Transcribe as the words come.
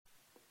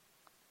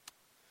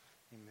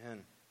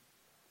Amen.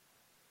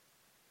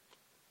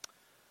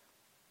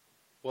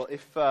 Well,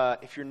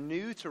 if you're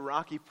new to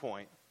Rocky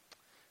Point,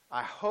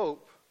 I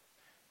hope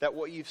that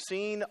what you've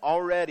seen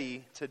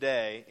already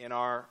today in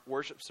our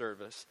worship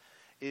service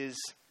is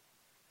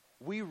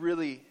we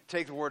really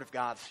take the Word of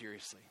God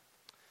seriously.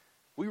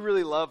 We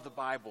really love the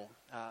Bible.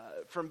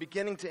 From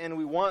beginning to end,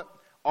 we want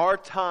our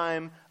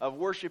time of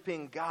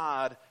worshiping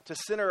God to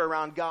center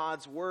around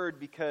God's Word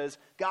because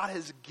God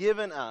has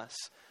given us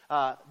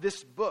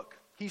this book.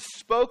 He's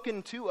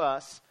spoken to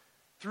us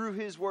through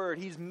His Word.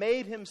 He's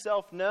made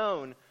Himself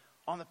known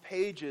on the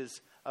pages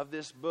of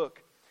this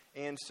book.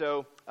 And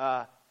so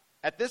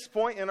at this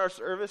point in our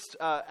service,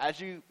 as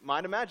you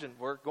might imagine,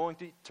 we're going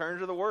to turn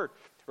to the Word.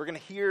 We're going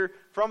to hear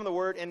from the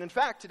Word. And in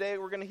fact, today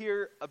we're going to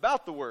hear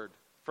about the Word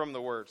from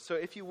the Word. So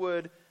if you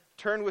would,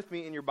 turn with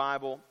me in your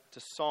Bible to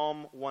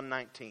Psalm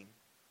 119.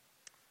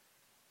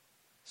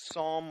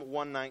 Psalm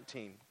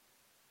 119.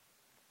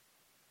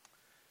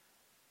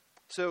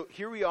 So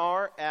here we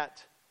are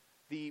at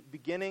the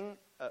beginning.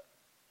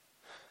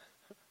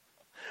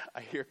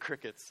 I hear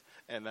crickets,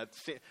 and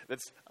that's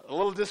a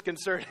little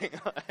disconcerting.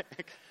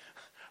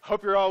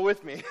 Hope you're all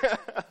with me.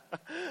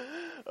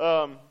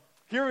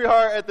 Here we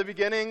are at the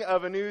beginning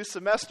of a new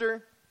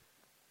semester.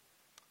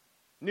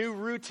 New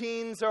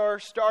routines are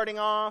starting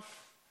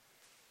off,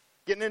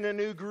 getting in a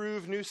new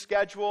groove, new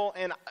schedule.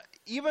 And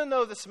even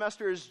though the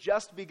semester has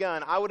just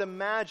begun, I would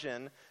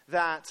imagine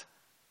that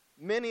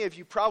many of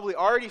you probably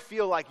already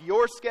feel like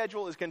your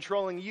schedule is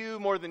controlling you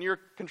more than you're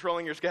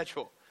controlling your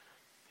schedule.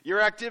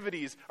 Your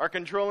activities are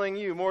controlling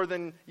you more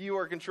than you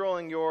are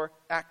controlling your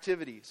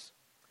activities.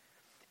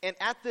 And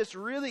at this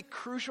really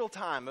crucial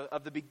time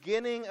of the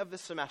beginning of the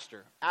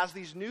semester, as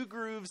these new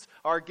grooves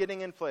are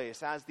getting in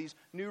place, as these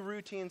new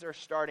routines are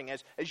starting,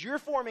 as you're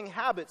forming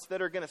habits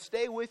that are going to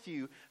stay with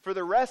you for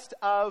the rest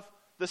of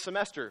the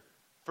semester,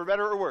 for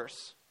better or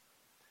worse,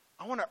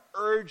 I want to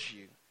urge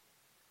you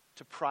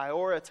to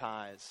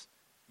prioritize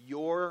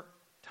your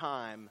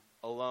time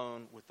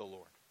alone with the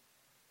Lord.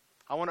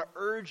 I want to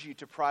urge you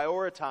to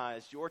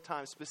prioritize your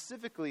time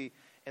specifically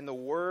in the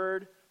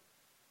Word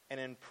and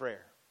in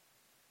prayer.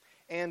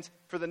 And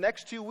for the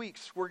next 2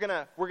 weeks, we're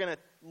gonna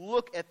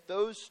look at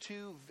those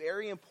two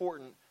very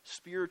important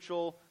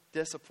spiritual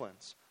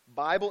disciplines.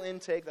 Bible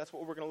intake, that's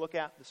what we're going to look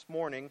at this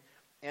morning,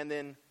 and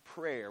then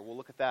prayer. We'll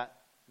look at that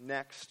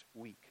next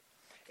week.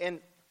 And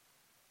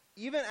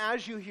even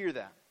as you hear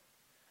that,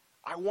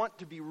 I want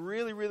to be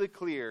really, really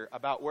clear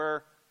about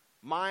where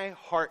my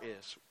heart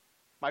is,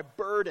 my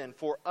burden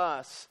for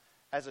us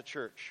as a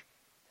church.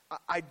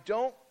 I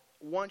don't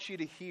want you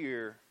to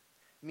hear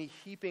me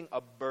heaping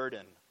a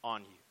burden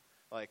on you.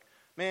 Like,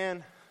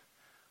 man,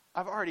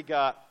 I've already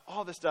got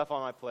all this stuff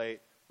on my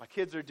plate. My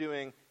kids are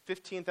doing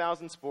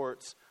 15,000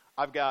 sports.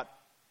 I've got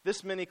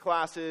this many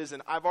classes,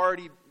 and I've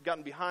already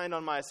gotten behind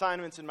on my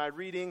assignments and my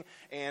reading,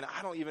 and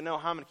I don't even know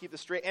how I'm going to keep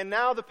this straight. And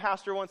now the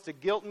pastor wants to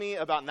guilt me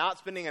about not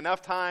spending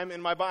enough time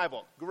in my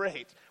Bible.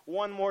 Great.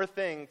 One more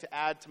thing to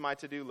add to my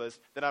to-do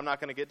list that I'm not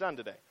going to get done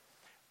today.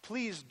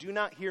 Please do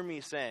not hear me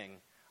saying,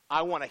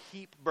 I want to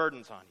heap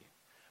burdens on you.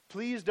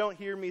 Please don't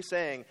hear me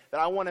saying that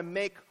I want to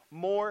make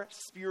more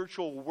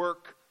spiritual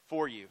work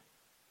for you.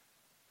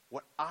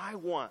 What I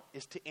want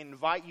is to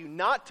invite you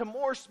not to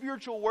more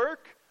spiritual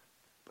work,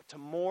 but to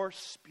more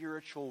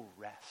spiritual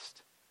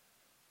rest.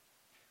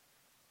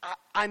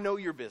 I know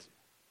you're busy.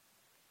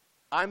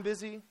 I'm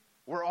busy.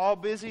 We're all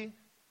busy.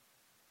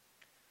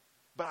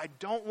 But I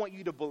don't want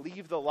you to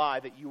believe the lie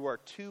that you are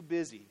too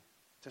busy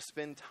to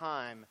spend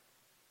time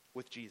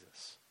with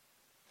Jesus.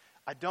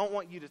 I don't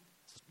want you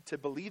to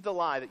believe the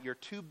lie that you're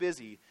too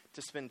busy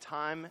to spend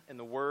time in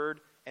the Word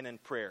and in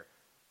prayer.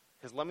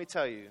 Because let me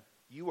tell you,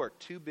 you are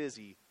too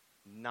busy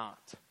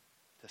not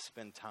to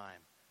spend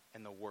time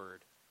in the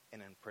Word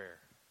and in prayer.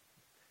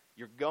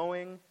 You're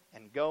going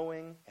and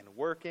going and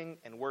working,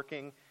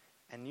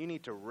 and you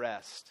need to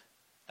rest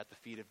at the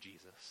feet of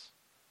Jesus.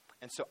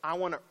 And so I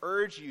want to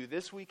urge you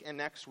this week and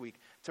next week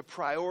to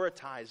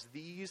prioritize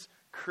these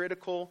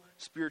critical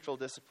spiritual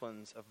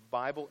disciplines of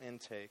Bible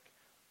intake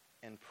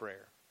and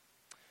prayer.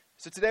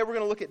 So today we're going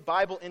to look at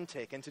Bible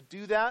intake. And to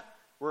do that,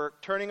 we're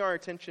turning our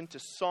attention to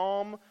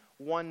Psalm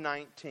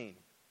 119.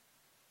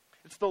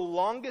 It's the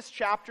longest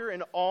chapter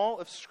in all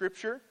of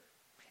Scripture.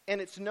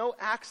 And it's no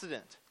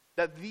accident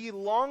that the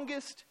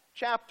longest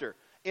chapter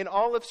in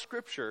all of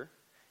Scripture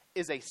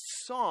is a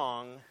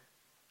song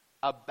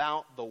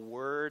about the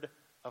Word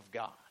of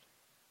God.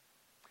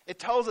 It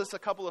tells us a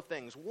couple of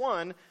things.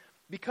 One,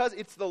 because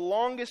it's the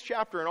longest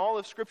chapter in all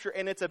of Scripture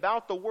and it's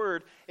about the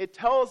Word, it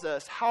tells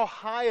us how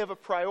high of a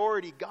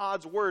priority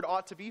God's Word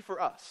ought to be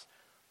for us.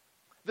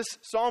 This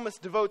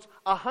psalmist devotes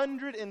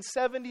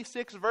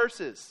 176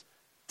 verses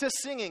to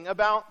singing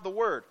about the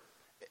Word.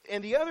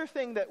 And the other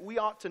thing that we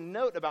ought to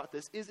note about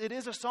this is it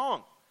is a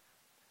song.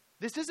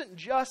 This isn't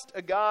just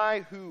a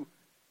guy who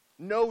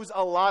knows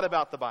a lot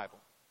about the Bible.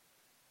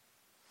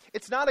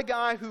 It's not a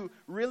guy who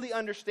really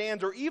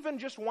understands or even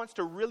just wants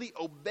to really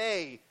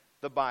obey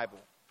the Bible.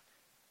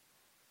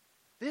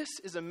 This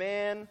is a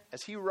man,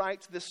 as he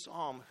writes this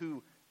psalm,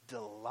 who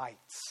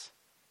delights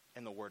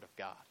in the Word of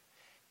God.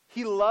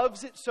 He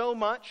loves it so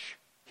much.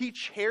 He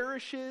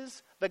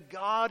cherishes the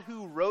God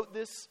who wrote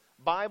this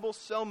Bible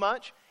so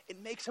much,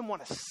 it makes him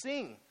want to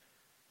sing.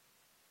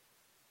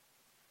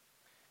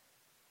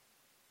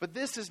 But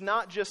this is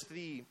not just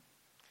the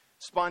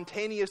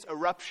spontaneous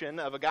eruption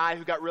of a guy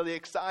who got really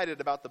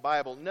excited about the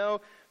Bible.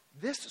 No,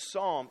 this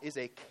psalm is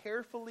a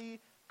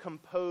carefully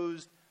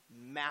composed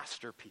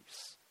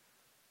masterpiece.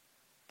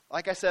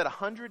 Like I said,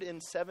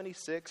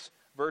 176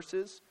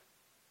 verses.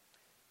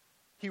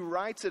 He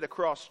writes it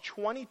across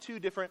 22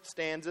 different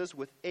stanzas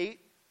with 8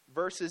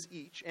 verses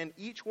each. And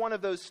each one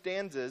of those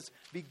stanzas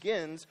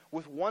begins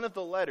with one of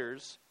the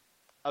letters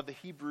of the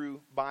Hebrew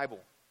Bible.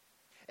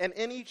 And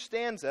in each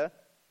stanza,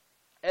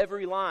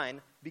 every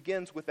line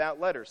begins with that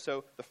letter.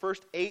 So the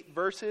first 8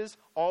 verses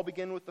all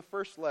begin with the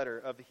first letter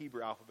of the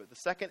Hebrew alphabet. The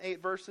second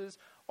 8 verses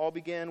all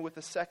begin with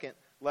the second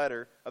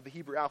letter of the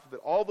Hebrew alphabet,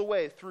 all the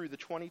way through the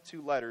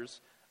 22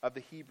 letters of the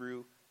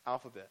Hebrew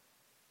alphabet.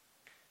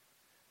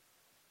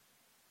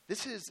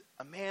 This is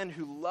a man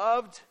who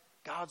loved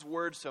God's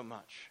word so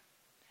much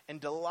and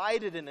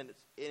delighted in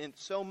it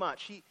so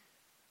much.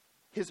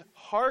 His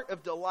heart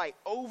of delight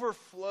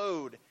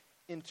overflowed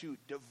into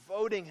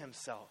devoting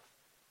himself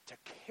to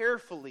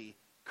carefully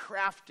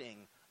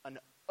crafting an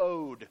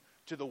ode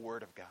to the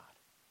Word of God.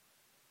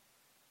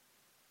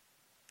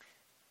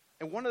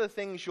 And one of the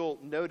things you'll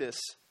notice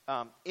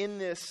in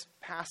this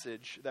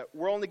passage, that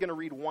we're only going to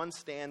read one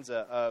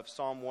stanza of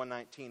Psalm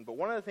 119, but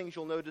one of the things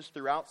you'll notice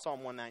throughout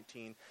Psalm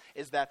 119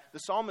 is that the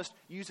psalmist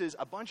uses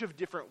a bunch of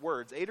different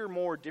words, 8 or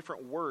more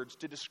different words,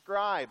 to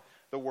describe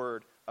the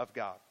Word of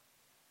God.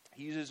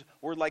 He uses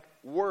word like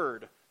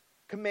word,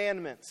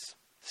 commandments,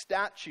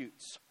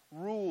 statutes,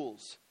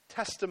 rules,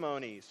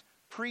 testimonies,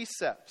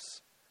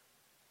 precepts.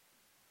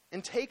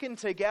 And taken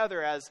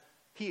together as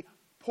he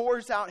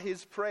pours out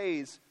his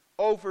praise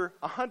over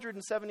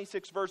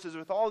 176 verses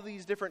with all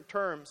these different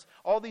terms,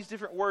 all these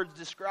different words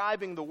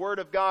describing the Word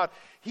of God,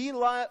 he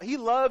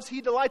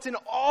delights in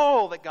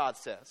all that God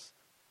says.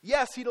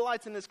 Yes, he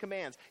delights in his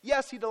commands.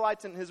 Yes, he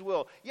delights in his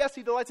will. Yes,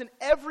 he delights in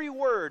every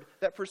word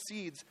that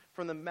proceeds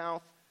from the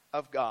mouth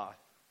of God.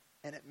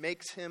 And it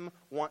makes him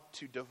want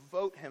to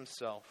devote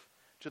himself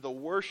to the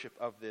worship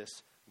of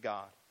this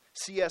God.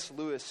 C.S.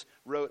 Lewis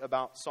wrote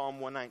about Psalm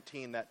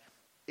 119 that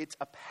it's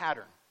a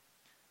pattern,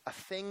 a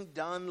thing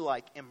done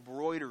like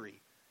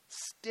embroidery,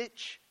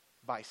 stitch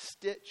by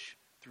stitch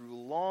through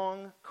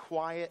long,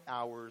 quiet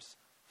hours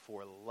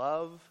for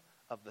love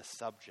of the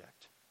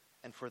subject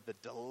and for the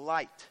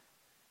delight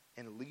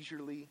in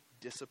leisurely,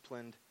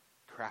 disciplined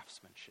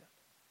craftsmanship.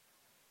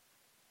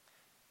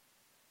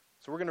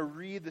 So we're going to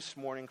read this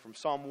morning from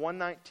Psalm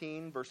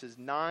 119, verses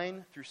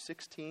 9 through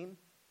 16.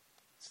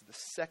 It's the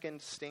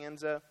second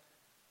stanza of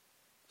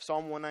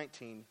Psalm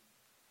 119.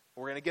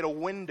 We're going to get a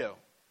window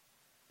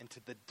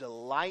into the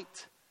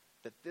delight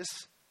that this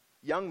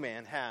young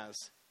man has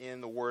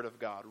in the Word of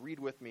God. Read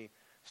with me,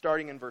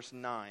 starting in verse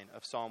 9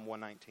 of Psalm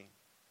 119.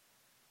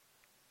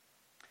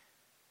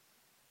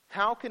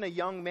 How can a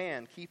young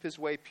man keep his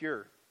way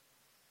pure?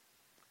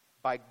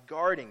 By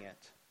guarding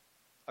it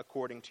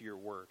according to your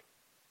word.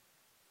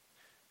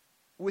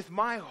 With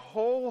my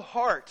whole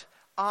heart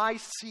I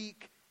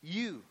seek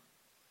you.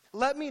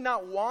 Let me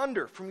not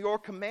wander from your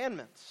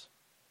commandments.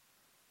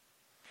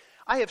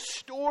 I have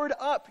stored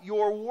up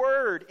your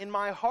word in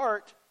my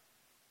heart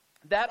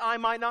that I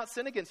might not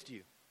sin against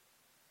you.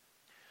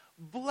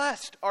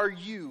 Blessed are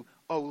you,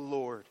 O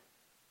Lord.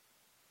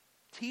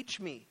 Teach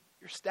me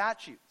your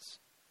statutes.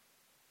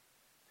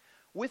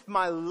 With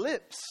my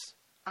lips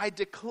I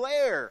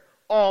declare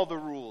all the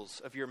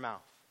rules of your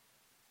mouth.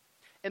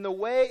 In the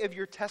way of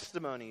your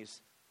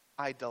testimonies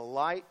I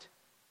delight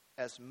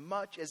as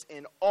much as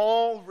in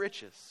all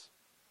riches.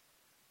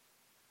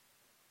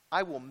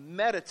 I will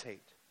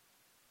meditate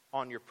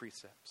on your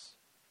precepts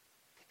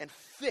and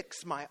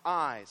fix my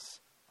eyes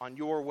on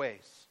your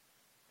ways.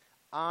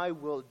 I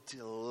will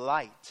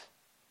delight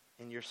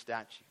in your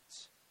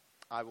statutes.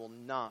 I will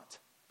not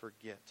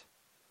forget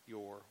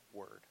your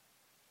word.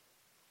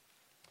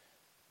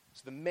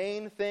 So the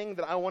main thing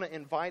that I want to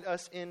invite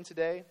us in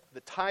today,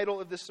 the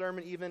title of this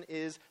sermon even,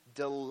 is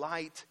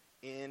Delight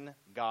in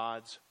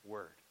God's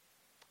Word.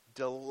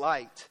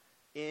 Delight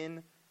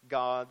in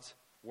God's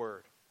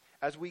Word.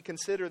 As we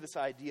consider this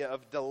idea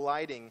of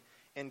delighting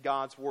in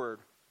God's Word,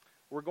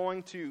 we're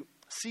going to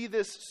see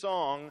this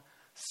song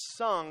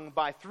sung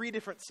by 3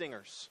 different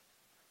singers.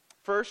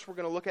 First, we're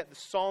going to look at the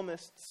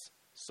psalmist's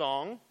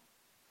song.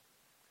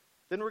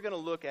 Then we're going to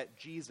look at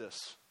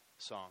Jesus'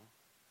 song.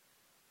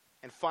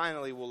 And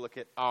finally, we'll look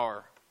at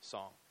our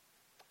song.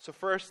 So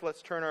first,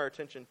 let's turn our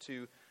attention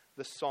to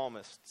the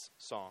psalmist's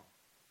song.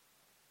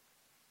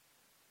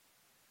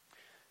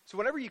 So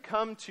whenever you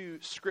come to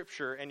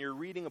Scripture and you're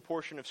reading a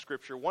portion of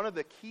Scripture, one of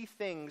the key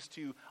things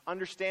to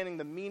understanding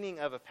the meaning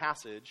of a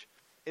passage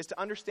is to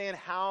understand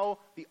how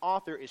the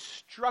author is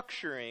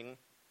structuring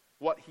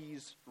what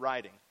he's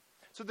writing.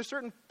 So there's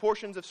certain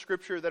portions of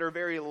Scripture that are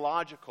very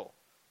logical.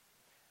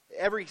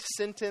 Every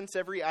sentence,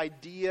 every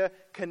idea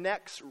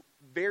connects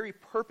very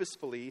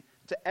purposefully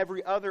to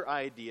every other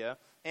idea,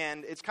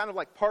 and it's kind of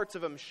like parts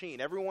of a machine.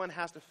 Everyone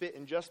has to fit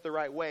in just the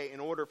right way in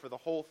order for the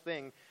whole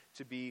thing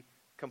to be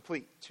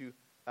complete, to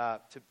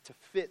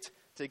fit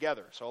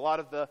together. So a lot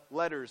of the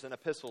letters and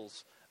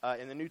epistles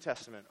in the New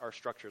Testament are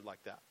structured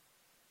like that.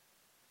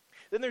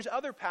 Then there's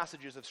other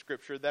passages of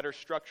Scripture that are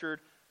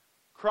structured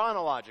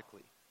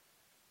chronologically.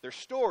 They're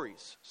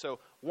stories. So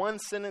one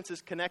sentence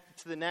is connected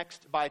to the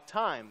next by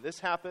time. This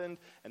happened,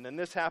 and then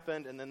this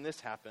happened, and then this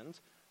happened.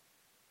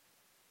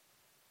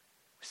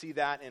 We see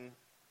that in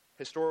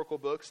historical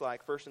books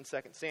like 1 and 2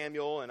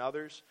 Samuel and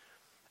others.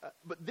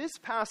 But this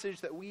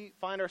passage that we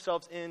find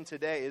ourselves in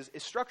today is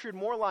structured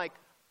more like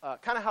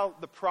kind of how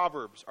the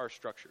Proverbs are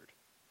structured.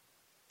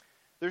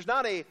 There's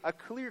not a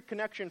clear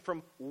connection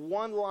from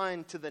one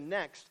line to the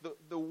next.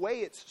 The way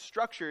it's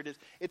structured is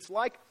it's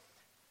like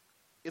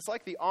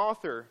the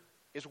author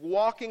is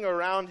walking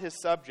around his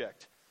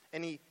subject,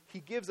 and he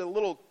gives a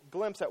little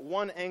glimpse at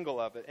one angle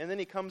of it, and then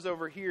he comes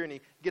over here and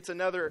he gets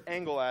another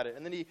angle at it,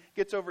 and then he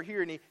gets over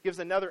here and he gives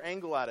another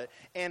angle at it,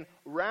 and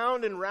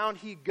round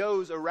he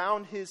goes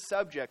around his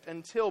subject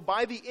until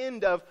by the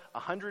end of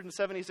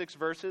 176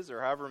 verses, or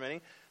however many,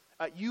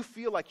 you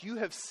feel like you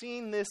have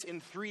seen this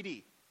in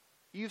 3D.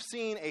 You've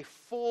seen a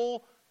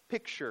full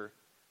picture,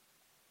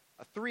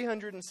 a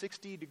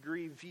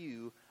 360-degree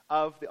view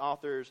of the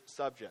author's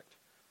subject.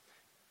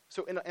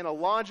 So in a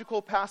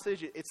logical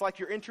passage, it's like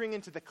you're entering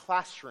into the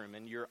classroom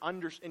and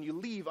you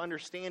leave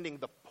understanding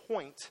the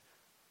point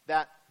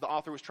that the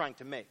author was trying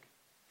to make.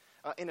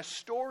 In a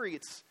story,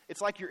 it's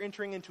like you're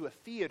entering into a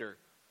theater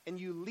and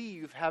you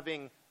leave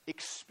having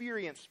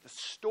experienced the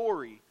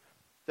story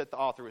that the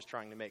author was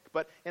trying to make.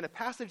 But in a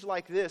passage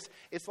like this,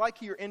 it's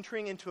like you're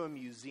entering into a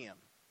museum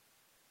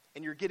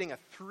and you're getting a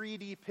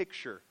 3D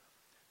picture.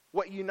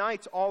 What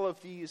unites all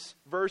of these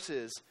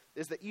verses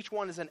is that each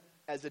one is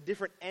as a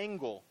different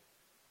angle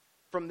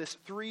from this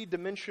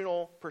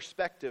three-dimensional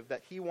perspective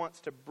that he wants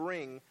to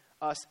bring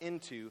us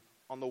into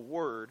on the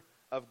Word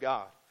of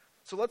God.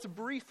 So let's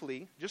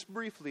just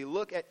briefly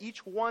look at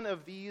each one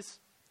of these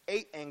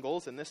 8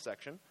 angles in this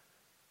section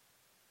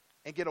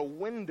and get a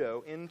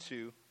window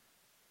into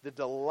the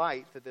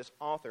delight that this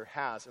author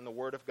has in the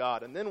Word of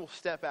God. And then we'll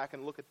step back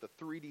and look at the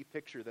 3D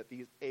picture that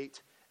these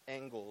 8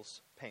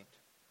 angles paint.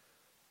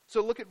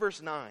 So look at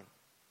verse 9.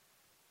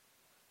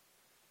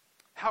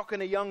 How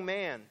can a young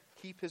man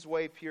keep his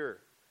way pure?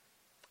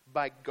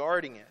 By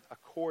guarding it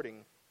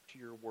according to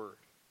your word.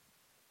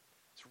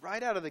 So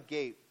right out of the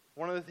gate,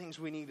 one of the things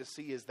we need to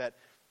see is that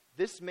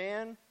this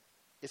man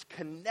is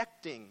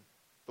connecting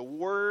the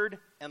word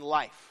and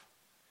life.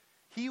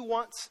 He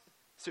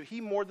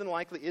more than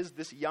likely is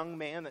this young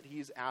man that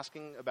he's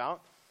asking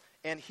about,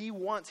 and he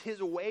wants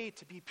his way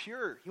to be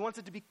pure. He wants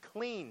it to be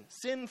clean,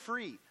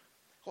 sin-free.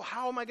 Well,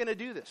 how am I going to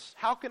do this?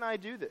 How can I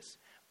do this?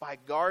 By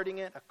guarding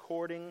it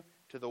according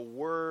to the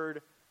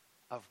word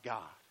of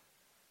God.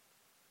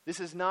 This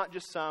is not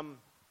just some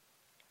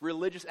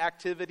religious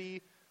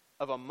activity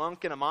of a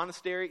monk in a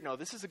monastery. No,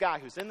 this is a guy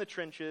who's in the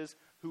trenches,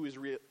 who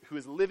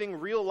is living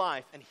real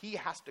life, and he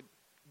has to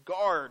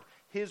guard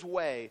his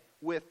way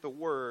with the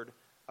Word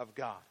of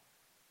God.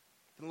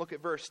 Then look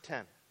at verse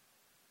 10.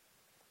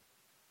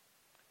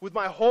 With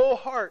my whole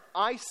heart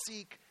I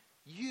seek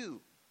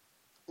you.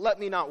 Let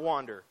me not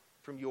wander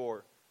from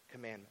your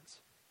commandments.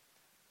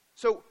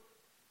 So,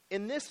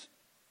 in this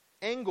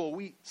angle,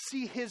 we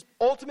see his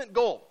ultimate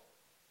goal.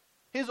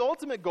 His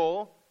ultimate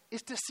goal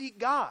is to seek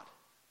God.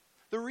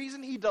 The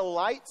reason he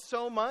delights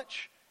so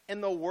much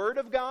in the Word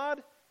of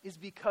God is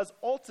because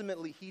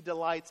ultimately he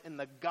delights in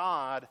the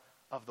God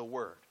of the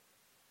Word.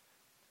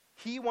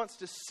 He wants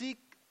to seek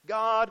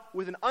God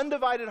with an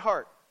undivided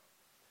heart.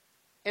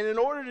 And in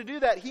order to do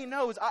that, he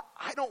knows,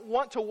 I don't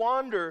want to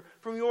wander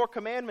from your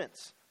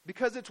commandments,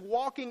 because it's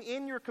walking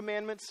in your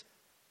commandments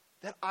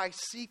that I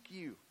seek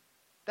you.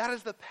 That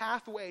is the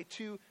pathway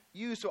to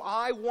you. So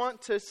I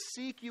want to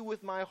seek you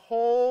with my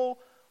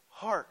whole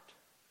heart.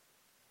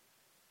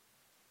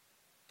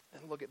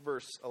 And look at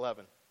verse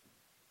 11.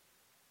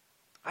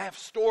 I have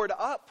stored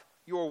up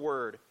your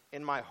word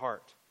in my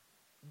heart,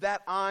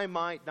 that I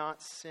might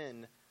not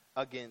sin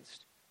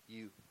against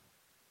you.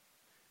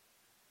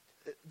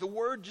 The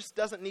word just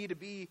doesn't need to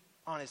be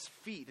on his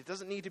feet. It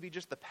doesn't need to be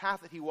just the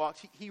path that he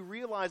walks. He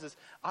realizes,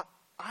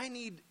 I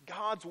need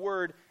God's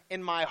word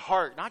in my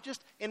heart, not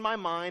just in my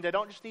mind. I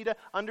don't just need to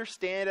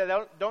understand it.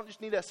 I don't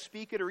just need to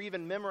speak it or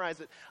even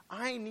memorize it.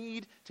 I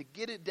need to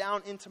get it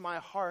down into my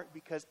heart,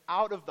 because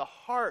out of the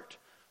heart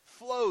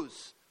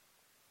flows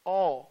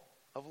all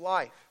of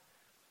life.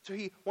 So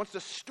he wants to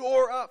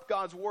store up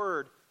God's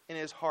word in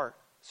his heart,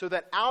 so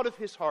that out of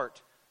his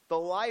heart, the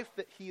life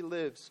that he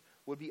lives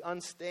would be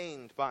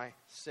unstained by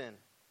sin.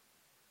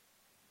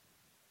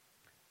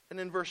 And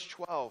in verse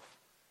 12,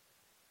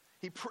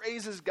 he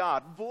praises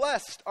God.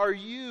 Blessed are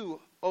you,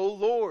 O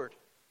Lord.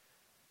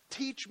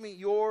 Teach me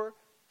your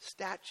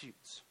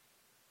statutes.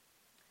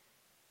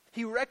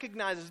 He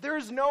recognizes there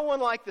is no one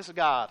like this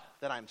God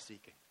that I'm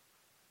seeking.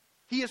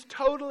 He is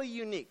totally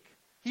unique.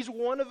 He's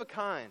one of a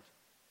kind.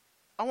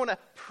 I want to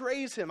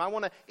praise him. I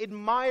want to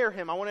admire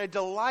him. I want to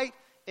delight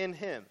in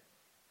him.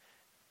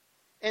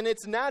 And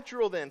it's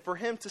natural then for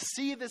him to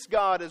see this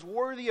God as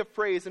worthy of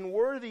praise and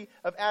worthy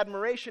of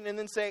admiration and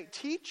then say,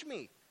 teach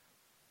me.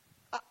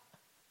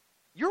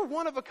 You're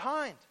one of a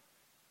kind.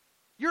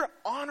 You're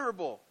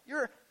honorable.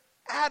 You're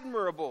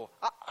admirable.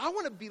 I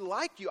want to be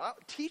like you.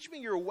 Teach me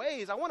your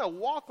ways. I want to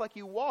walk like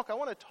you walk. I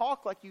want to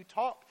talk like you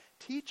talk.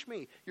 Teach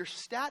me your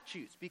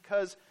statutes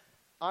because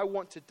I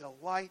want to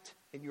delight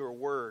in your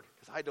word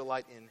because I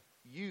delight in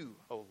you,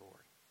 O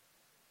Lord.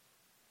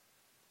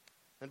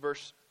 And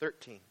verse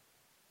 13.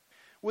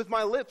 With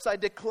my lips I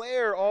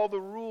declare all the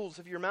rules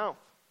of your mouth.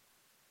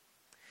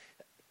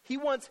 He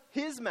wants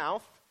his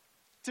mouth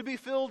to be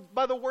filled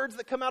by the words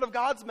that come out of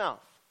God's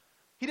mouth.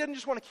 He doesn't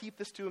just want to keep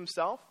this to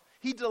himself.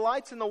 He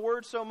delights in the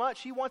word so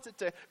much, he wants it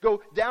to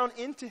go down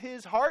into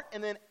his heart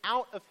and then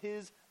out of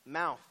his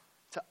mouth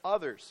to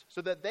others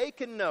so that they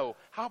can know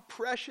how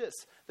precious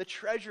the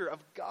treasure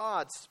of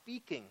God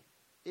speaking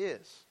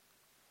is.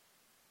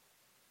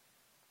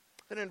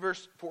 Then in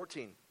verse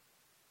 14,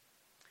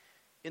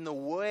 in the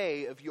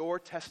way of your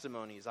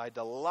testimonies I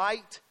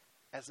delight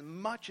as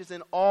much as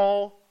in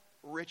all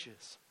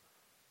riches.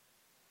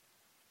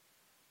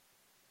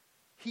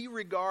 He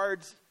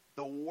regards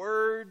the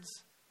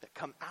words that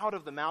come out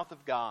of the mouth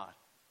of God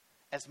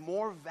as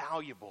more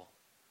valuable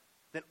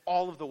than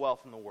all of the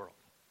wealth in the world.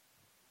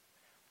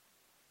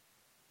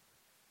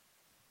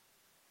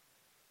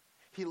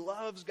 He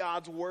loves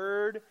God's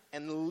word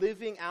and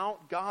living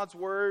out God's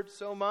word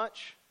so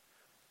much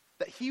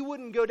that he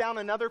wouldn't go down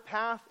another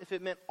path if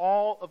it meant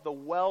all of the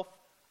wealth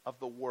of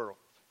the world.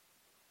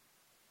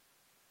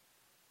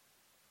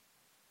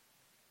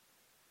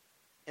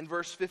 In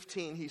verse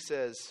 15 he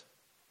says,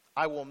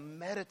 I will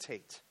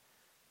meditate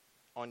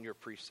on your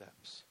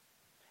precepts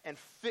and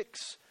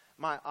fix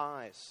my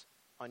eyes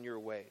on your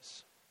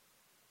ways.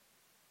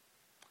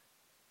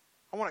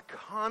 I want to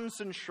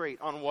concentrate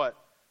on what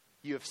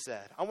you have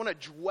said. I want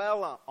to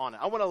dwell on it.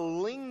 I want to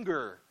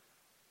linger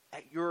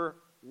at your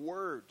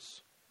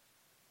words.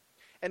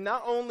 And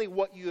not only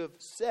what you have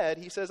said,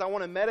 he says, I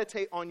want to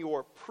meditate on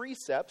your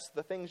precepts,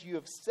 the things you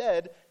have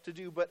said to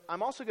do, but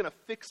I'm also going to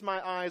fix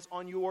my eyes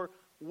on your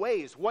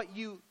ways, what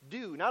you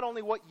do. Not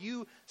only what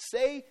you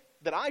say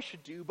that I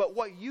should do, but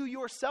what you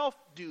yourself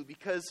do,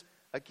 because,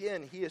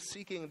 again, he is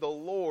seeking the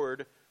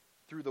Lord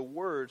through the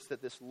words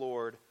that this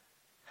Lord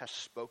has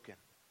spoken.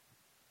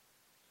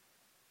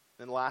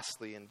 And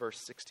lastly, in verse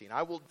 16,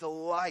 I will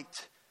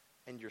delight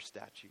in your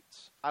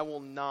statutes. I will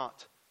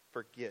not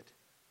forget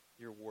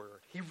your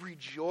word. He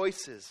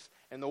rejoices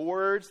in the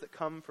words that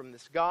come from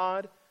this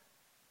God,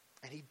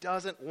 and he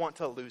doesn't want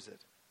to lose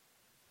it.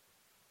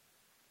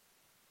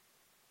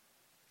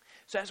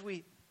 So as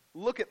we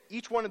look at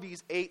each one of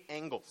these 8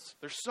 angles,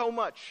 there's so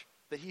much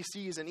that he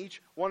sees in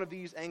each one of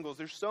these angles.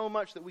 There's so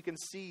much that we can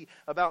see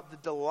about the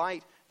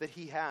delight that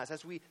he has.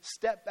 As we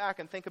step back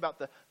and think about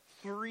the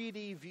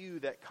 3D view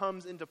that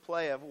comes into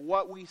play of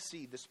what we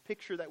see, this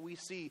picture that we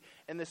see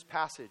in this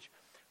passage.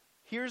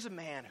 Here's a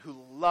man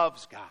who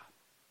loves God,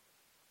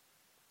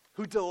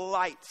 who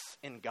delights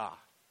in God,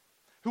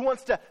 who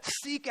wants to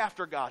seek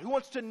after God, who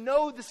wants to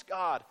know this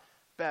God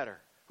better,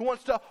 who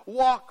wants to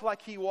walk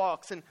like he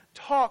walks and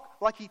talk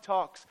like he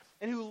talks,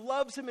 and who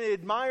loves him and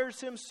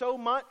admires him so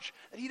much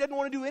that he doesn't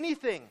want to do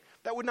anything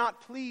that would not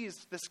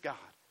please this God.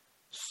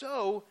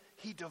 So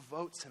he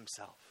devotes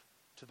himself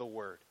to the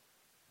word.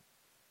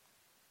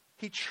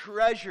 He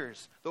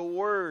treasures the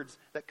words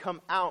that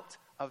come out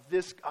of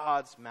this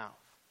God's mouth.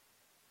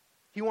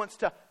 He wants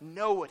to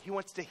know it. He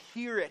wants to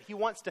hear it. He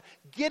wants to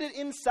get it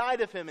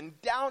inside of him and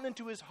down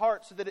into his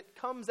heart so that it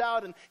comes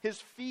out and his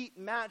feet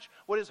match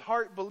what his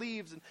heart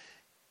believes. And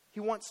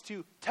he wants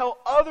to tell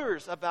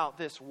others about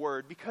this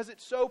word because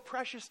it's so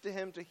precious to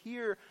him to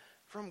hear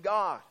from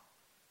God.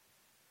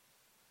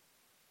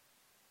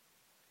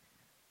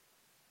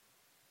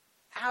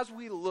 As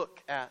we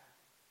look at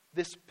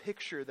this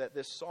picture that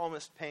this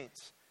psalmist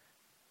paints,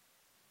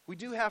 we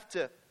do have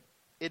to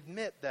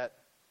admit that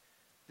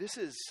this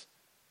is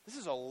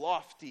a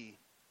lofty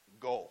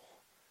goal.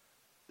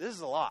 This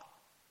is a lot.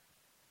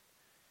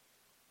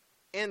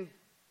 And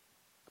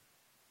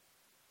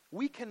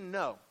we can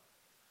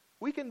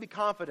be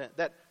confident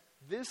that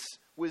this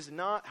was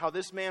not how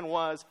this man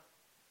was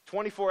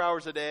 24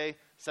 hours a day,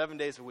 7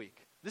 days a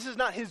week. This is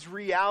not his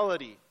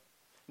reality.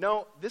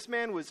 No, this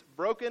man was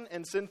broken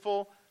and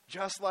sinful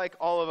just like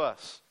all of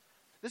us.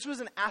 This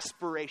was an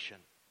aspiration.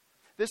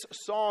 This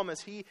psalm,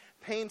 as he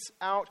paints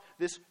out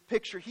this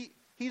picture,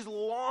 he's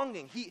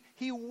longing.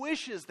 He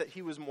wishes that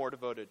he was more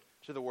devoted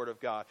to the Word of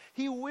God.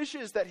 He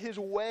wishes that his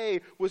way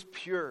was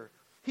pure.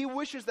 He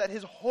wishes that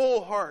his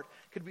whole heart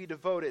could be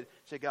devoted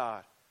to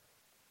God.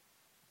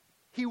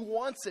 He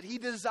wants it. He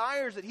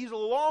desires it. He's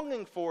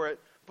longing for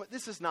it. But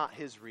this is not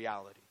his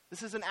reality.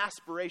 This is an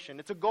aspiration.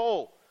 It's a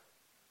goal.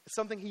 It's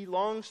something he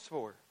longs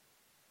for.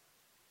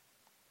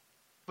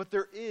 But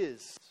there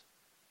is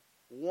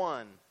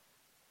one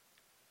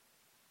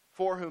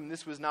for whom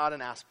this was not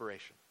an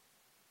aspiration.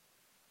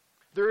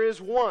 There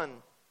is one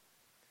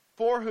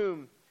for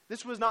whom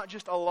This was not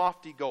just a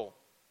lofty goal.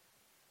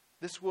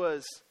 This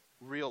was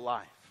real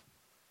life.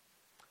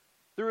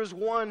 There is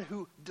one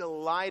who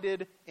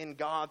delighted in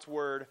God's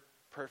word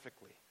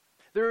perfectly.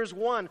 There is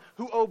one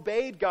who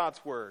obeyed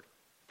God's word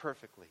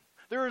perfectly.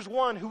 There is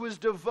one who was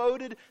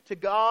devoted to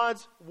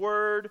God's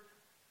word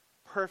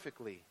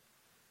perfectly.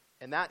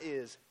 And that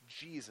is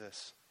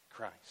Jesus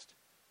Christ.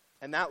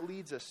 And that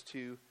leads us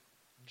to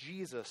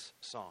Jesus'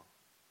 song.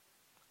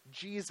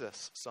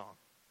 Jesus' song.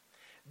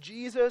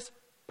 Jesus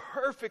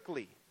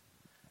perfectly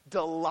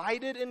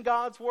delighted in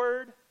God's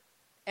word,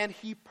 and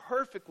he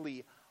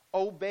perfectly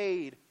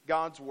obeyed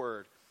God's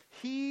word.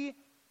 He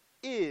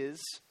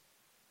is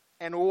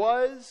and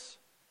was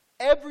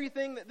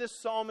everything that this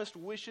psalmist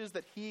wishes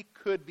that he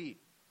could be.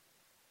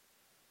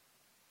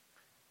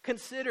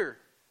 Consider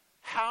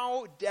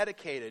how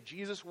dedicated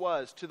Jesus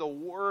was to the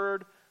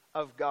word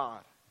of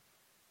God.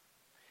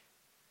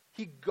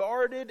 He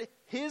guarded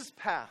his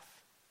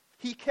path.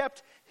 He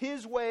kept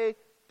his way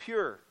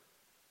pure.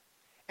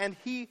 And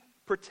he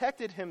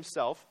protected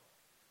himself.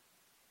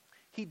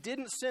 He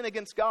didn't sin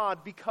against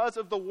God because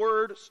of the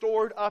word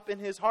stored up in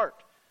his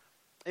heart.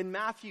 In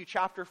Matthew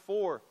chapter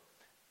 4,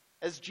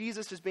 as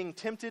Jesus is being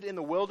tempted in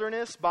the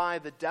wilderness by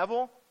the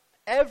devil,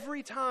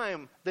 every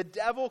time the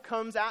devil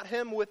comes at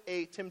him with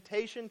a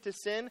temptation to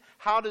sin,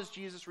 how does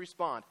Jesus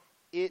respond?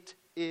 It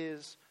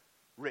is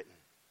written.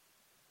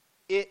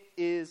 It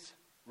is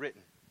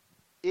written.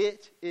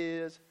 It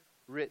is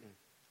written.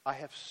 I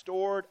have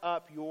stored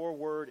up your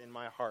word in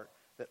my heart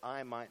that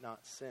I might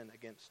not sin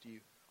against you.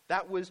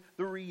 That was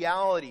the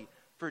reality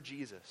for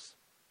Jesus.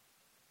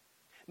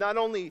 Not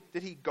only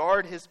did he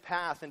guard his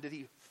path and did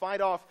he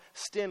fight off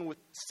sin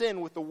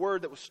with the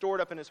word that was stored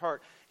up in his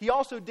heart, he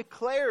also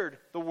declared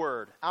the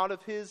word out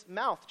of his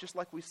mouth, just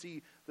like we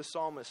see the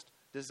psalmist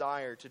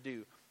desire to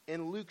do.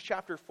 In Luke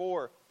chapter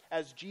 4,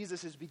 as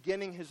Jesus is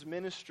beginning his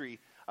ministry,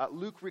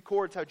 Luke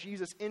records how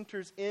Jesus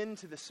enters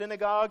into the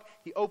synagogue.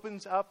 He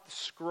opens up the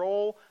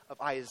scroll of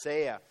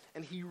Isaiah,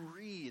 and he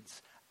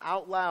reads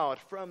out loud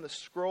from the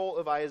scroll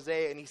of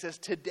Isaiah, and he says,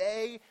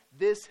 "Today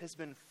this has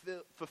been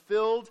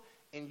fulfilled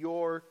in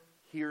your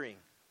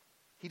hearing."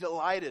 He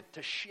delighted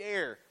to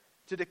share,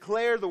 to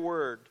declare the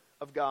word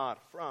of God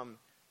from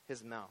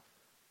his mouth.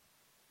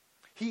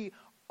 He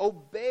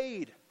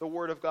obeyed the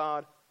word of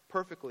God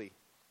perfectly.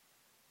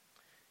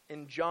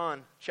 In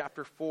John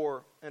chapter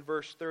 4 and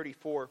verse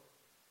 34,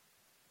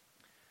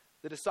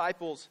 the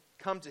disciples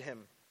come to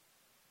him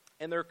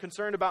and they're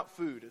concerned about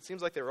food. It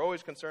seems like they're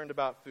always concerned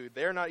about food.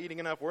 They're not eating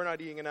enough, we're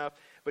not eating enough.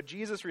 But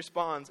Jesus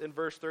responds in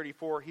verse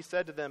 34, he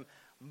said to them,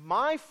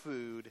 "My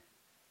food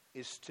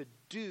is to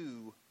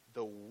do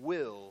the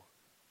will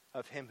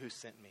of him who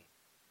sent me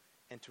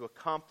and to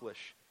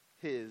accomplish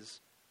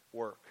his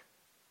work."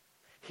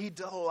 He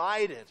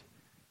delighted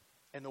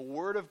in the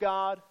word of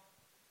God,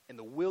 in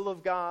the will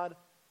of God,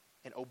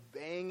 and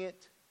obeying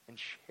it and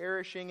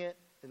cherishing it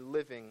and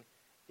living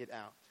it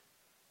out.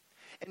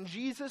 And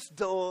Jesus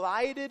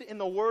delighted in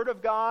the word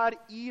of God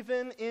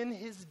even in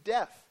his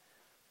death.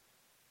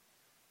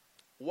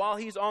 While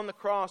he's on the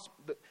cross,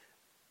 the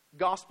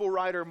gospel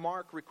writer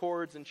Mark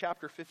records in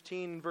chapter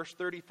 15, verse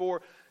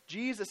 34,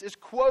 Jesus is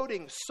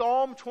quoting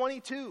Psalm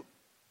 22.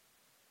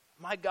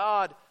 my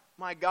God,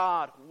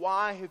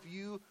 why have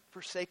you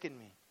forsaken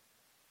me?"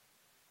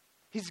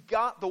 He's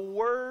got the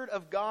word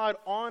of God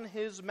on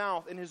his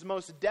mouth in his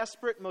most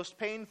desperate, most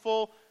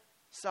painful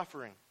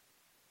suffering.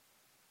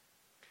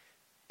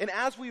 And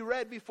as we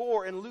read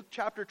before in Luke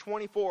chapter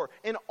 24,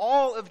 in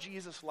all of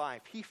Jesus'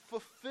 life, he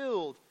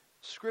fulfilled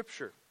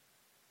Scripture.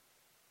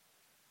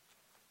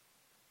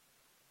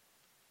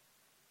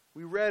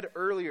 We read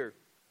earlier,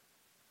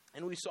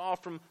 and we saw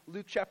from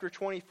Luke chapter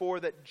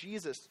 24 that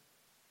Jesus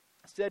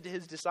said to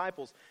his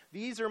disciples,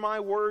 "These are my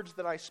words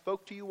that I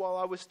spoke to you while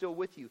I was still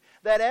with you,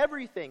 that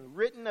everything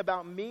written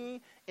about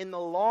me in the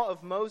law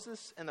of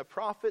Moses and the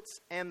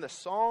prophets and the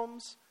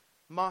Psalms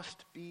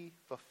must be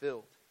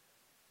fulfilled."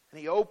 And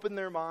he opened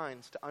their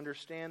minds to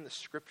understand the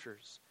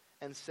Scriptures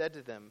and said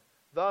to them,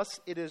 "Thus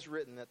it is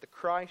written that the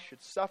Christ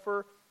should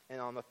suffer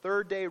and on the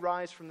third day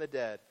rise from the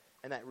dead,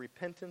 and that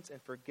repentance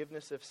and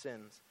forgiveness of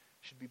sins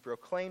should be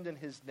proclaimed in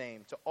his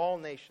name to all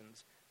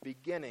nations,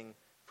 beginning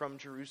from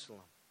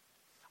Jerusalem."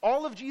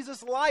 All of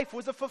Jesus' life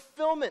was a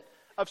fulfillment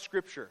of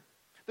Scripture.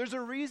 There's a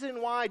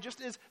reason why,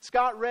 just as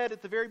Scott read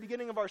at the very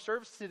beginning of our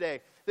service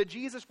today, that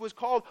Jesus was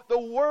called the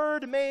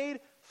Word made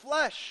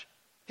flesh.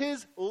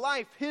 His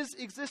life, his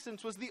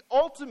existence was the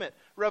ultimate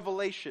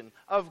revelation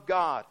of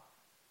God.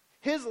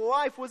 His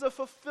life was a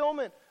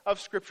fulfillment of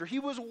Scripture. He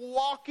was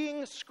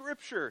walking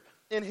Scripture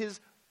in his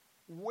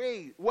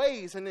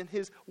ways and in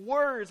his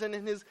words and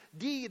in his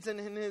deeds and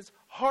in his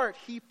heart.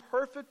 He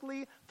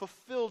perfectly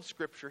fulfilled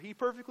Scripture. He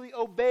perfectly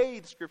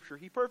obeyed Scripture.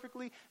 He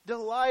perfectly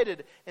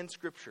delighted in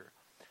Scripture.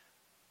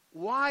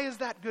 Why is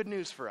that good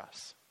news for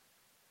us?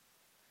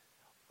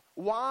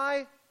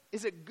 Why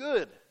is it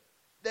good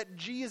that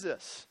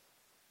Jesus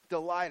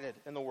delighted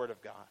in the Word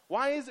of God?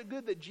 Why is it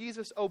good that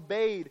Jesus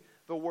obeyed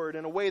the Word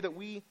in a way that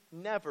we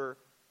never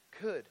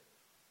could?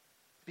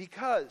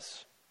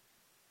 Because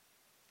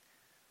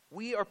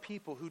we are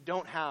people who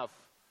don't have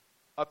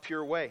a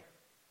pure way.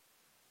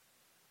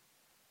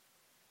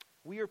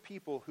 We are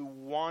people who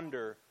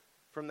wander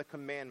from the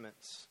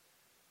commandments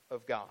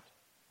of God.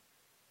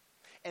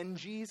 And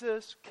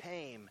Jesus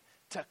came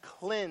to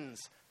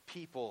cleanse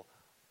people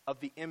of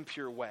the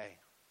impure way,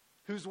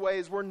 whose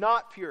ways were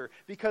not pure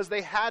because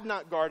they had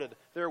not guarded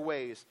their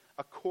ways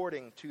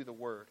according to the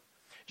word.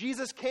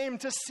 Jesus came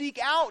to seek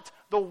out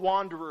the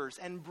wanderers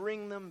and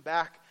bring them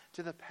back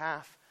to the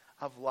path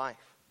of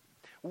life.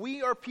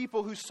 We are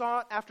people who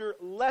sought after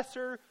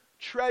lesser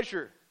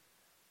treasure.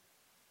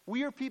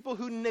 We are people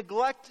who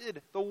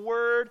neglected the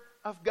word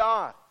of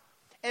God.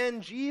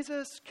 And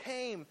Jesus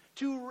came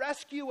to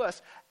rescue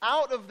us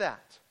out of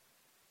that.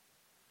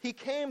 He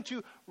came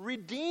to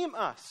redeem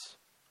us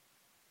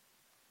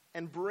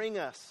and bring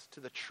us to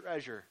the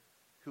treasure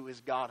who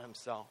is God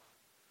himself.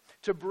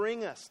 To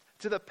bring us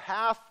to the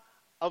path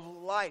of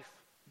life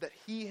that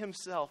he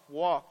himself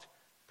walked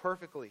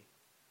perfectly.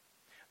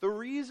 The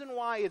reason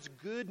why it's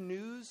good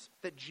news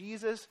that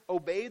Jesus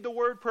obeyed the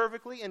word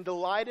perfectly and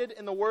delighted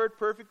in the word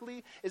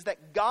perfectly is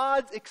that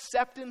God's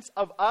acceptance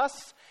of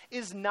us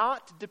is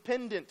not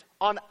dependent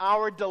on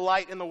our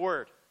delight in the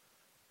word.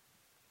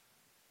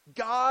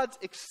 God's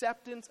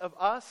acceptance of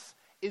us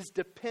is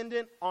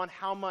dependent on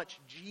how much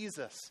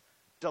Jesus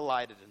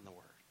delighted in the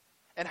word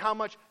and how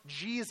much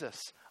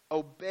Jesus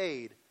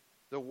obeyed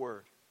the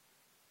word.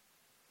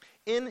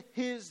 In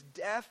his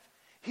death,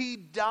 he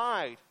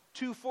died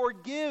to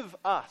forgive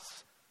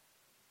us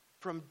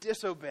from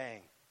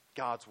disobeying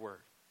God's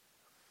word.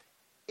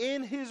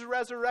 In his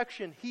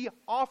resurrection, he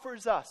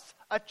offers us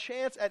a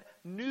chance at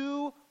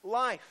new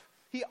life.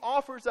 He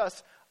offers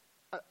us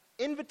an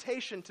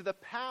invitation to the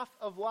path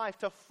of life,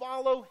 to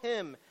follow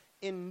him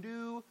in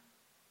new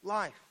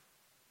life.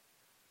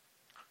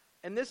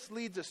 And this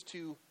leads us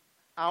to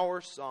our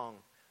song.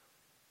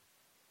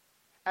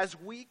 As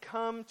we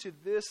come to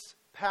this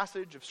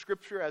passage of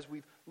Scripture, as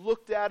we've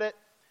looked at it,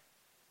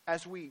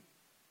 as we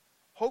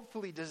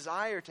hopefully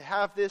desire to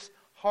have this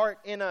heart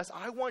in us,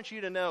 I want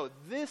you to know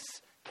this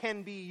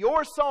can be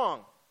your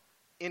song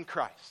in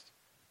Christ.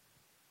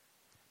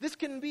 This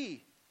can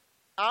be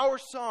our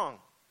song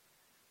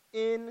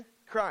in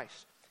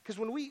Christ. Because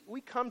when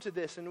we come to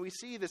this and we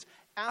see this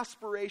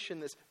aspiration,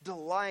 this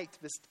delight,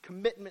 this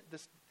commitment,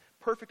 this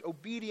perfect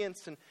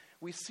obedience, and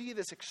we see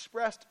this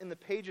expressed in the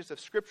pages of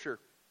Scripture,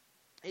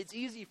 it's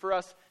easy for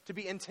us to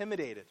be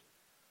intimidated.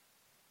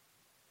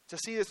 To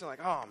see this and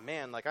like, oh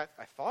man, like I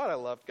thought I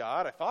loved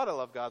God. I thought I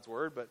loved God's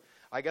word, but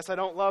I guess I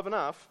don't love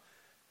enough.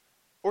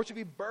 Or to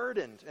be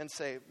burdened and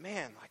say,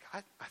 man, like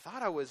I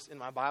thought I was in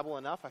my Bible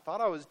enough. I thought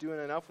I was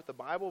doing enough with the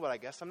Bible, but I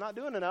guess I'm not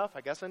doing enough.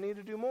 I guess I need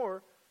to do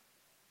more.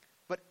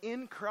 But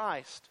in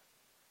Christ,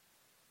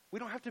 we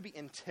don't have to be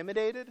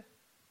intimidated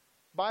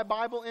by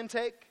Bible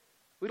intake.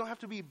 We don't have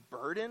to be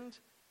burdened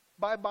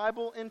by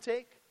Bible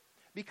intake.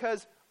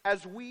 Because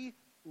as we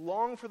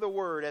long for the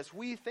word, as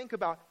we think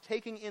about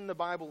taking in the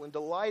Bible and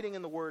delighting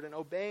in the word and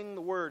obeying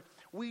the word,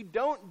 we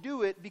don't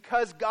do it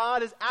because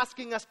God is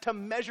asking us to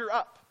measure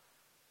up.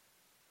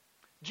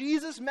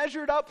 Jesus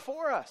measured up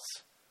for us.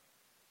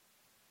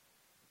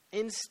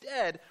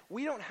 Instead,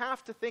 we don't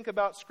have to think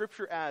about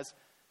Scripture as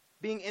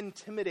being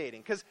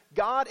intimidating, because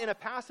God, in a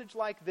passage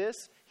like this,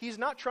 he's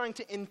not trying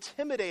to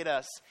intimidate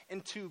us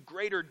into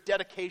greater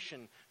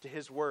dedication to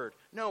his word.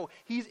 No,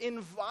 he's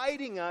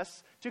inviting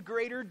us to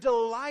greater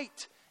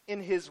delight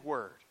in his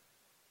word.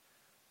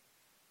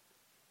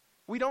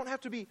 We don't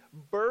have to be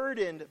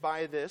burdened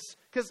by this,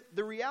 because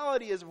the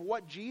reality is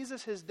what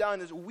Jesus has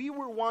done is we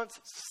were once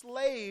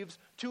slaves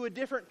to a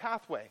different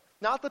pathway.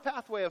 Not the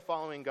pathway of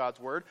following God's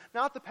word,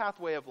 not the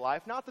pathway of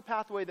life, not the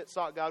pathway that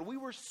sought God. We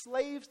were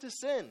slaves to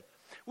sin.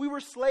 We were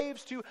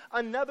slaves to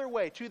another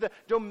way, to the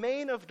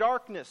domain of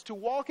darkness, to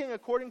walking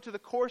according to the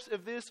course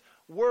of this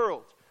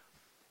world.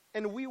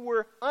 And we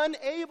were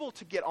unable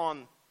to get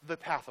on the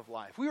path of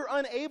life. We were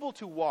unable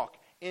to walk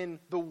in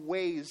the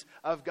ways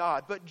of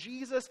God. But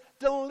Jesus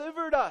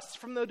delivered us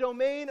from the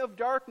domain of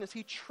darkness.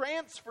 He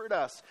transferred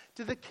us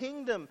to the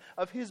kingdom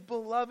of his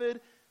beloved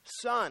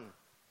Son.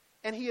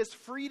 And he has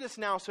freed us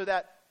now so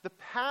that the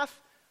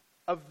path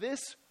of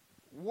this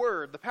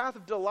word, the path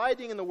of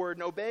delighting in the word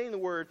and obeying the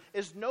word,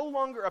 is no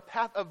longer a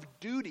path of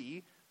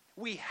duty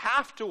we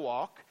have to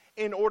walk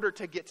in order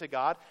to get to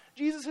God.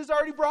 Jesus has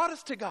already brought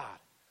us to God.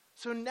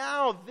 So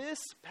now this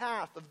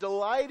path of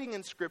delighting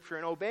in Scripture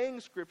and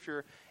obeying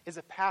Scripture is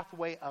a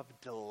pathway of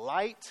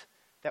delight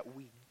that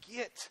we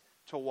get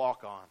to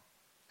walk on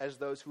as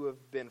those who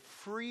have been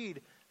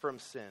freed from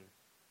sin,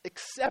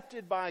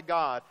 accepted by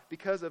God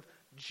because of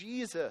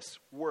Jesus'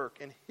 work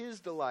and his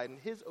delight and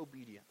his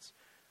obedience.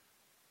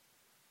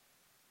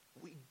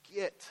 We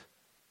get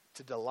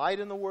to delight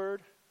in the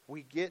word.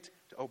 We get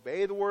to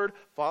obey the word,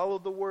 follow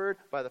the word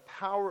by the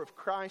power of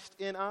Christ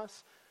in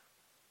us.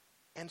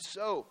 And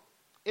so,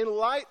 in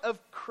light of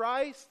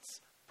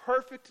Christ's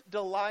perfect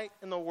delight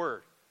in the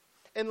word,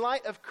 in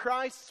light of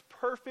Christ's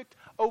perfect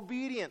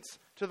obedience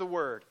to the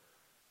word,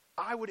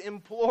 I would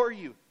implore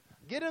you,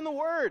 get in the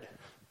word.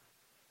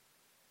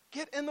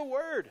 Get in the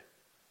word.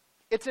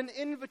 It's an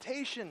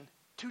invitation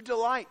to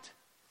delight.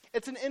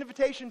 It's an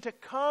invitation to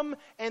come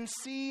and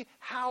see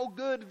how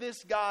good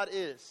this God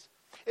is.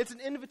 It's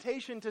an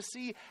invitation to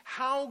see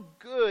how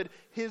good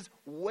his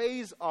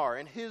ways are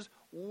and his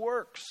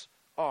works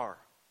are.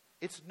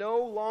 It's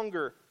no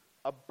longer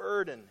a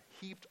burden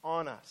heaped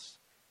on us.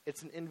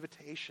 It's an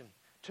invitation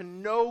to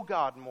know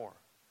God more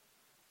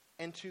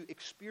and to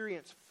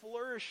experience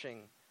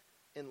flourishing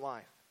in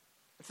life.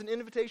 It's an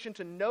invitation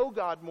to know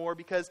God more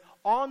because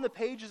on the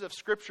pages of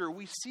Scripture,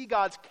 we see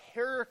God's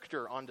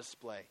character on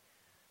display.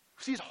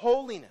 We see his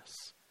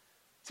holiness.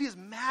 We see his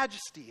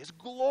majesty, his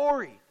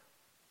glory,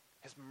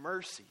 his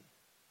mercy,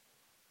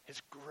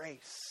 his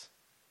grace,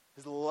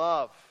 his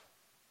love.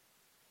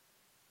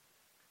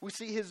 We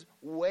see his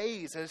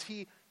ways as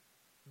he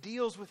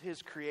deals with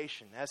his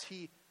creation, as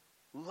he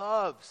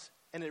loves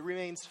and it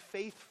remains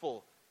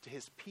faithful to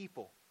his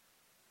people.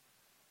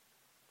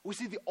 We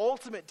see the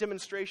ultimate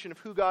demonstration of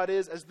who God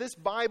is as this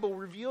Bible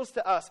reveals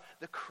to us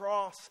the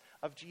cross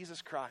of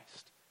Jesus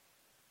Christ.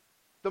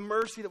 The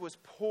mercy that was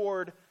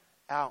poured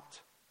out.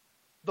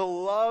 The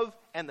love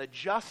and the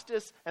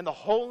justice and the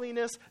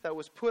holiness that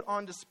was put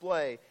on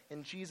display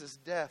in Jesus'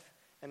 death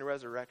and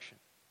resurrection.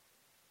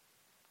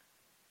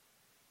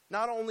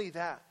 Not only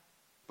that,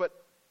 but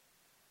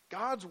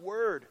God's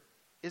word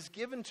is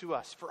given to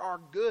us for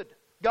our good.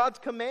 God's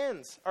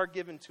commands are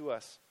given to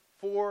us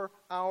for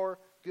our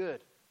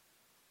good.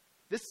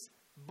 This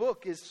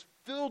book is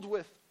filled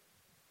with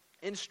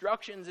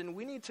instructions, and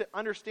we need to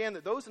understand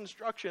that those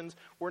instructions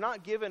were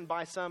not given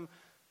by some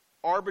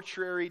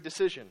arbitrary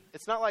decision.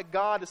 It's not like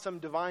God is some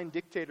divine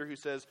dictator who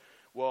says,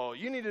 well,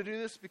 you need to do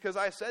this because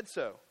I said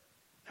so.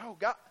 No,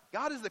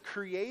 God is the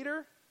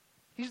creator.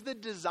 He's the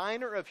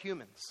designer of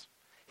humans.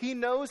 He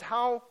knows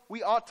how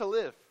we ought to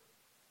live.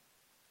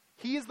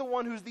 He is the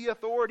one who's the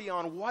authority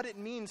on what it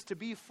means to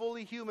be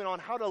fully human, on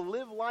how to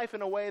live life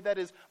in a way that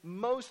is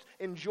most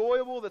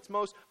enjoyable, that's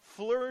most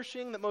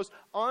flourishing, that most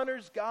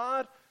honors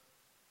God.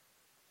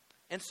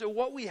 And so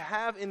what we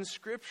have in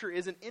Scripture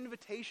is an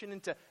invitation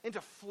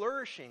into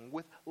flourishing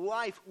with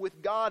life,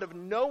 with God, of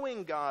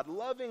knowing God,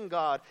 loving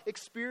God,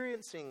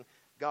 experiencing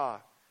God.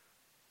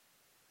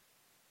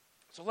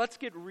 So let's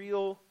get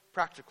real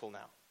practical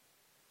now.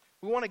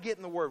 We want to get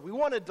in the Word. We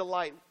want to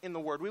delight in the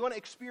Word. We want to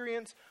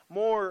experience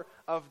more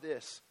of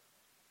this.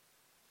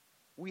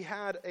 We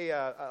had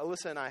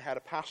Alyssa and I had a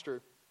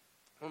pastor.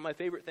 One of my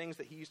favorite things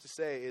that he used to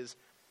say is,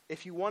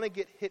 if you want to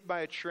get hit by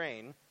a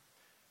train,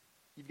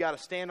 you've got to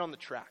stand on the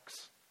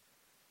tracks.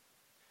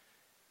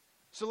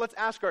 So let's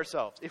ask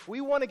ourselves, if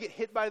we want to get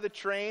hit by the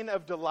train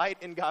of delight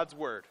in God's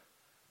Word,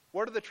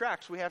 what are the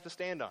tracks we have to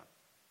stand on?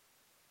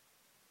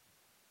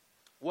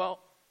 Well,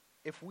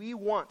 if we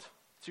want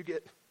to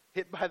get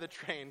hit by the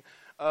train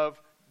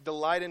of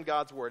delight in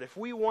God's Word, if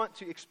we want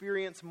to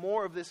experience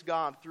more of this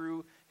God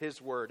through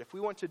His Word, if we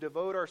want to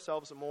devote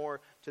ourselves more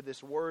to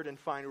this Word and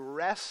find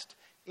rest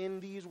in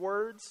these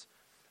words,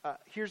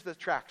 here's the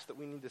tracks that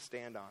we need to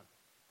stand on.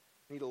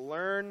 We need to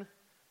learn,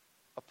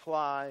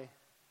 apply,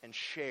 and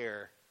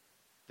share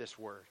this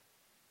Word.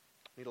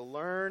 We need to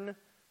learn,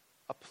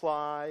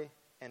 apply,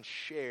 and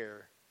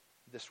share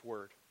this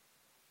Word.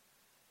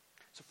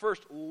 So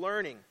first,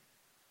 learning.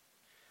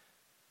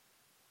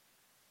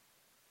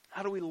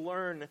 How do we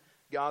learn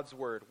God's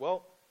Word?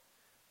 Well,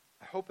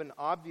 I hope an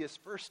obvious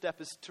first step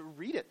is to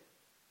read it.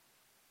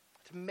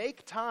 To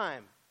make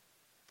time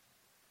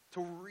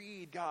to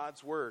read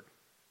God's Word.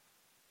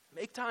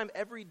 Make time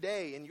every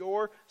day in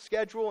your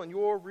schedule and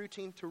your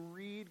routine to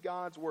read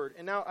God's Word.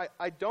 And now,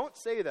 I don't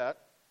say that,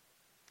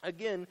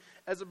 again,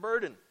 as a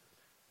burden.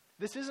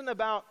 This isn't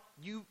about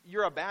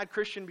you're a bad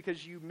Christian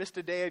because you missed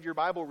a day of your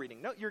Bible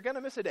reading. No, you're going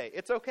to miss a day.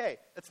 It's okay.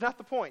 That's not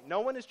the point.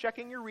 No one is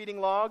checking your reading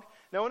log.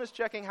 No one is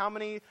checking how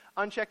many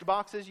unchecked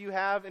boxes you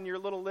have in your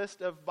little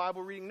list of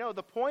Bible reading. No,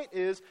 the point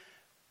is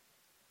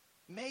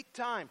make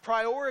time.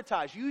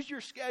 Prioritize. Use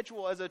your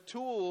schedule as a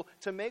tool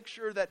to make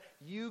sure that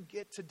you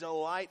get to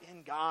delight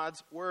in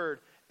God's Word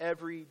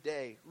every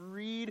day.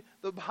 Read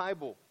the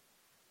Bible.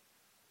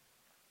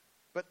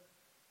 But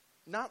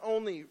not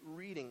only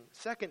reading,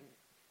 second,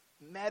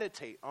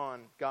 meditate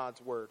on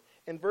God's Word.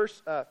 In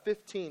verse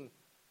 15,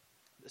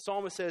 the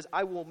psalmist says,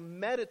 I will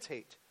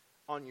meditate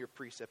on your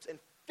precepts and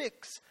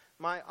fix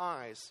my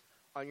eyes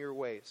on your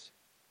ways.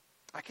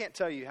 I can't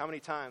tell you how many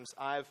times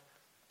I've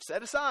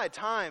set aside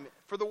time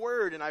for the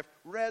Word and I've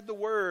read the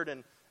Word,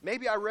 and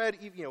maybe I read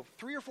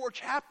 3 or 4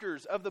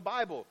 chapters of the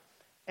Bible,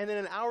 and then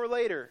an hour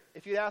later,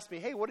 if you'd ask me,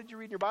 hey, what did you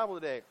read in your Bible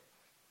today?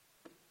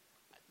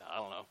 I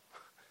don't know.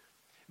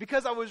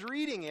 Because I was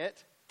reading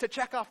it to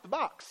check off the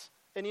box.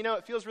 And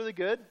it feels really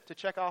good to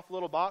check off a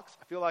little box.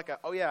 I feel like,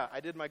 I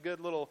did my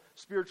good little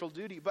spiritual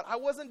duty. But I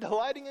wasn't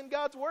delighting in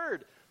God's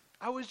Word.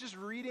 I was just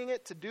reading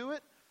it to do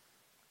it.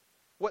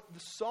 What the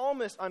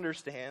psalmist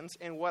understands,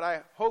 and what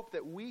I hope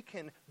that we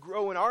can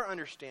grow in our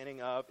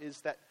understanding of,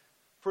 is that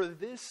for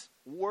this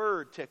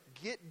Word to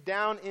get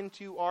down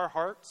into our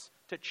hearts,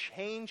 to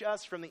change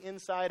us from the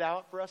inside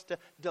out, for us to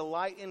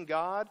delight in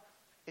God,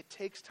 it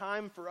takes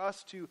time for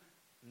us to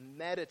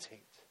meditate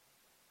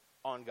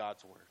on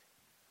God's Word.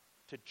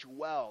 to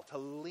dwell, to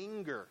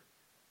linger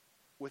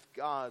with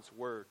God's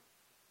word,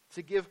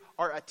 to give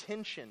our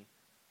attention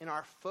and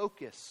our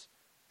focus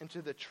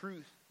into the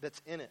truth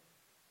that's in it.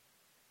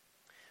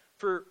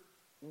 For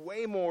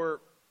way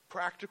more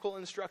practical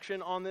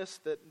instruction on this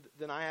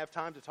than I have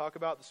time to talk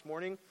about this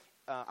morning,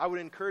 I would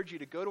encourage you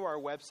to go to our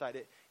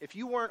website. If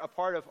you weren't a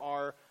part of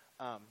our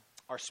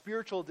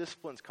spiritual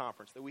disciplines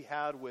conference that we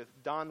had with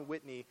Don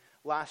Whitney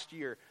last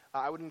year,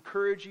 I would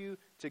encourage you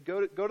to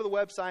go to the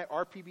website,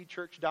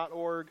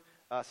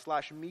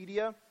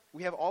 rpbchurch.org/media.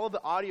 We have all of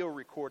the audio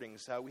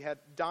recordings. We had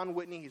Don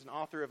Whitney. He's an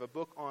author of a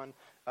book on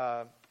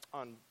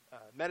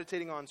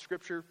meditating on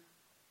Scripture.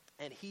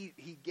 And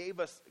he gave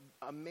us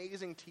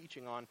amazing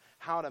teaching on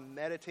how to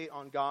meditate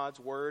on God's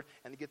word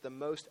and to get the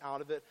most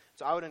out of it.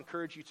 So I would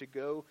encourage you to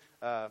go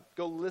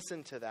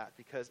listen to that,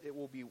 because it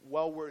will be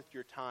well worth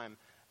your time,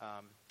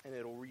 and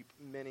it'll reap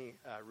many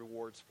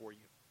rewards for you.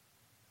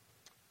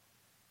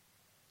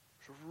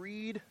 So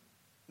read,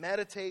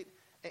 meditate,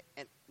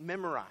 and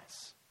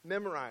memorize.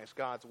 Memorize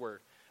God's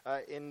word.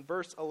 In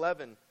verse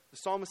 11, the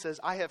psalmist says,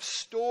 "I have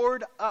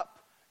stored up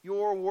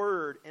your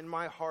word in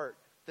my heart,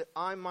 that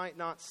I might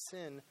not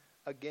sin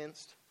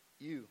against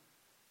you."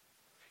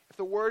 If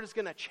the word is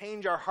going to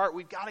change our heart,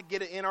 we've got to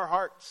get it in our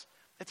hearts.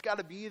 It's got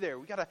to be there.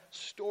 We've got to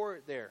store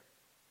it there.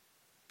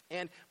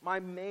 And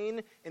my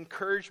main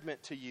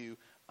encouragement to you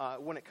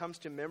when it comes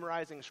to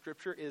memorizing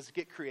Scripture is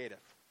get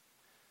creative.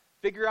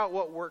 Figure out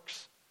what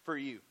works for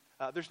you.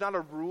 There's not a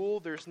rule.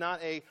 There's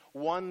not a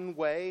one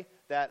way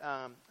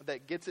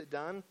that gets it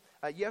done.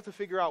 You have to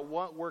figure out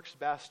what works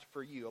best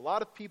for you. A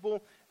lot of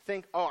people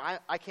think,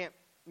 I can't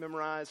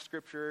memorize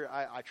Scripture.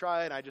 I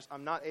try and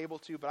I'm not able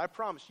to, but I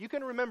promise you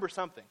can remember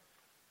something.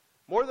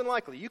 More than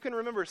likely, you can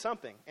remember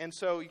something. And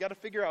so you got to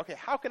figure out, okay,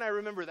 how can I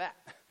remember that?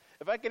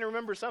 If I can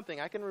remember something,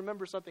 I can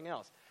remember something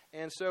else.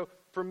 And so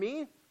for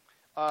me,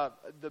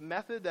 the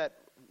method that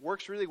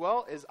works really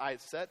well is I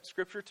set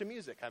Scripture to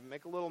music. I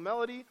make a little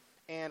melody,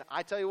 and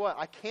I tell you what,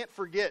 I can't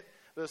forget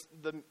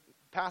the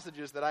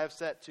passages that I have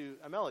set to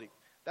a melody.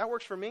 That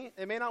works for me.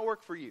 It may not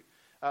work for you.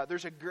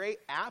 There's a great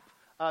app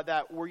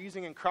that we're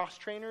using in cross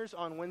trainers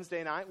on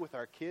Wednesday night with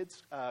our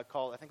kids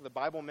called, I think, the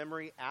Bible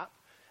Memory app.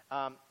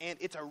 And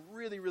it's a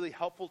really, really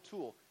helpful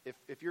tool.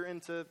 If you're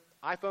into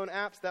iPhone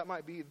apps, that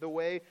might be the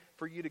way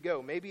for you to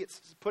go. Maybe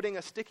it's putting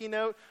a sticky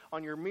note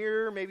on your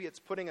mirror. Maybe it's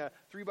putting a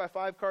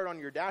 3x5 card on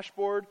your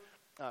dashboard.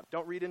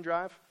 Don't read and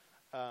drive.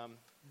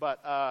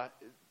 But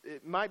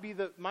it might be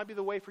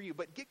the way for you.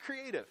 But get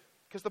creative,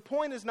 because the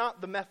point is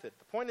not the method.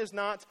 The point is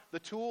not the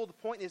tool. The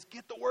point is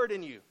get the word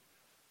in you.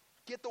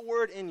 Get the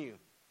word in you.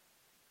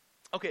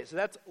 Okay, so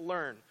that's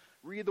learn.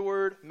 Read the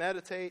word,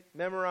 meditate,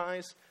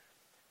 memorize.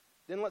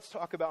 Then let's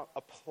talk about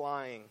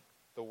applying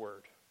the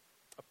word.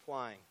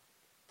 Applying.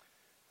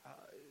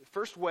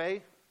 First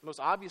way, most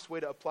obvious way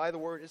to apply the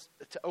word is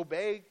to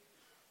obey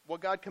what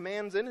God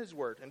commands in his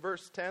word. In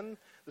verse 10,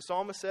 the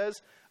psalmist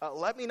says,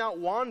 "Let me not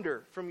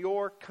wander from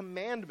your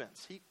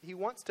commandments." He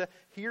wants to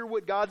hear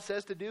what God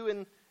says to do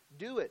and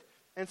do it.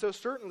 And so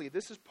certainly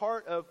this is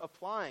part of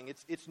applying.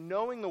 It's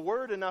knowing the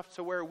word enough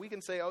to where we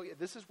can say, oh, yeah,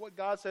 this is what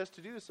God says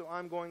to do, so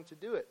I'm going to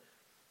do it.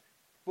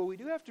 But we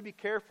do have to be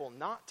careful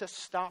not to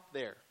stop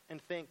there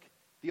and think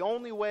the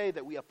only way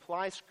that we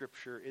apply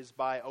Scripture is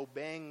by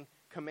obeying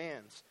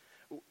commands.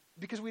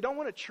 Because we don't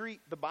want to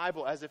treat the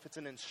Bible as if it's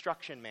an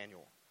instruction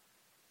manual.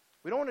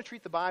 We don't want to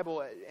treat the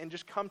Bible and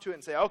just come to it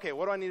and say, okay,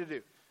 what do I need to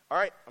do? All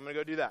right, I'm going to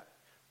go do that.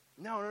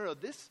 No.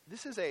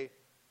 This is a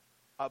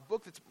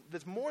book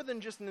that's more than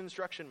just an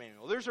instruction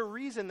manual. There's a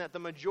reason that the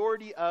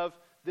majority of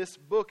this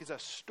book is a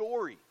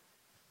story.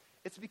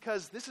 It's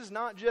because this is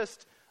not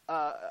just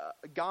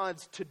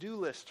God's to-do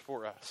list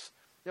for us.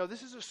 No,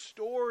 this is a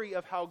story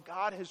of how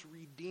God has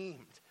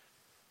redeemed.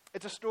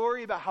 It's a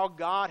story about how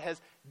God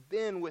has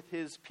been with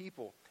his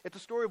people. It's a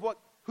story of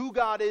who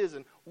God is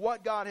and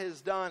what God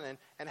has done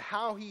and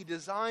how he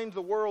designed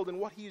the world and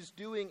what he's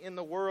doing in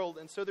the world.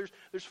 And so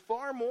there's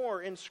far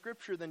more in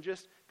Scripture than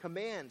just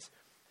commands.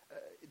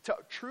 To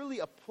truly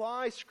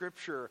apply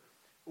Scripture,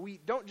 we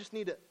don't just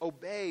need to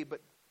obey,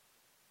 but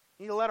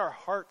we need to let our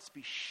hearts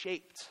be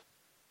shaped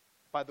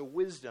by the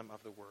wisdom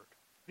of the Word.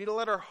 We need to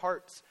let our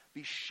hearts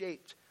be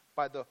shaped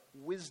by the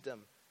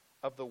wisdom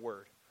of the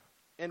Word.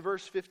 In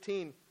verse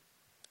 15,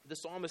 the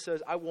psalmist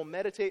says, "I will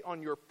meditate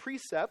on your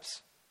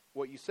precepts,"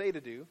 what you say to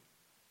do,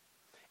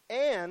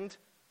 "and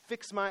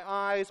fix my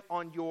eyes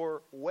on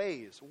your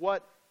ways,"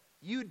 what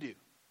you do.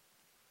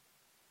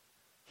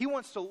 He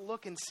wants to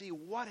look and see,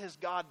 what has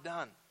God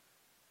done?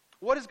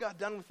 What has God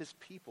done with his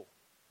people?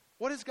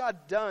 What has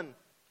God done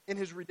in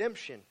his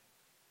redemption?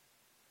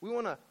 We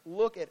want to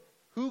look at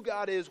who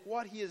God is,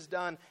 what he has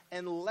done,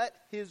 and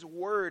let his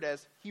word,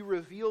 as he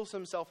reveals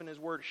himself in his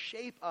word,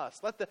 shape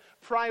us. Let the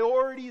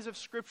priorities of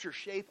Scripture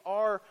shape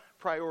our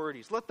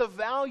priorities. Let the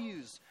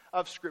values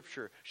of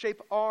Scripture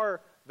shape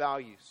our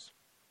values.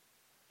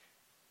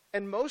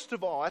 And most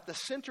of all, at the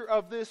center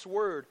of this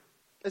word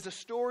is a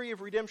story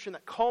of redemption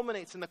that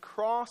culminates in the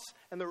cross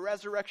and the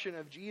resurrection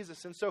of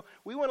Jesus. And so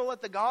we want to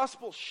let the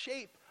gospel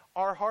shape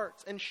our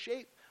hearts and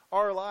shape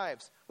our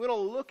lives. We want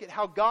to look at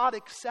how God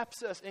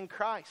accepts us in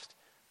Christ.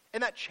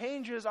 And that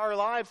changes our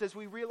lives as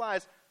we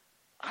realize,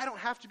 I don't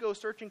have to go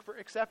searching for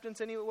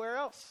acceptance anywhere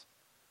else.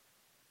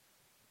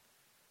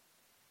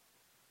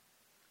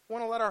 We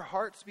want to let our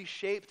hearts be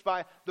shaped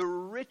by the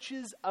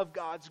riches of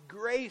God's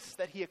grace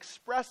that He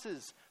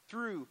expresses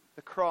through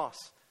the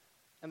cross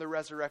and the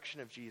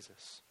resurrection of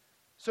Jesus.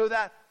 So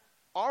that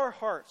our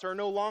hearts are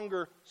no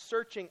longer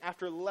searching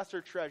after lesser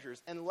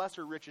treasures and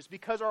lesser riches,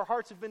 because our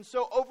hearts have been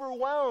so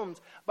overwhelmed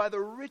by the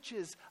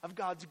riches of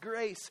God's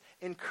grace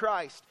in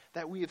Christ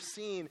that we have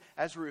seen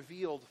as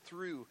revealed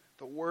through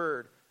the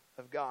Word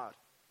of God.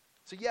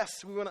 So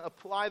yes, we want to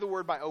apply the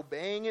Word by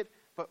obeying it,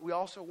 but we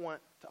also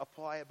want to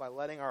apply it by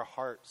letting our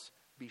hearts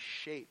be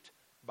shaped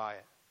by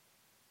it.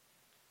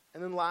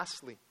 And then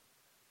lastly,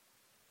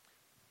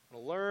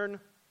 we'll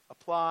learn,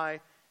 apply,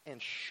 and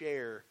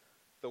share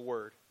the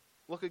Word.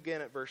 Look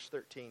again at verse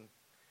 13.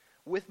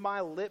 With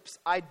my lips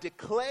I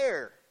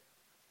declare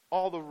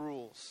all the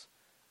rules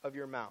of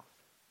your mouth.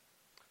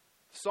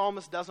 The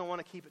psalmist doesn't want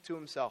to keep it to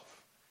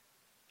himself.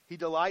 He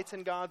delights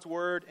in God's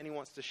Word and he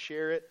wants to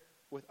share it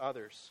with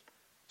others.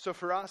 So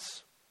for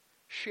us,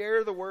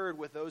 share the Word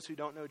with those who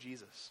don't know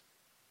Jesus.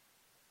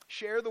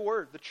 Share the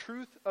Word, the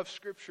truth of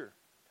Scripture,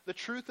 the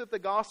truth of the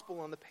gospel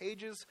on the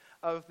pages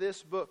of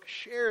this book.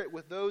 Share it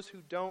with those who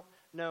don't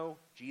know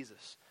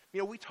Jesus.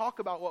 We talk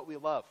about what we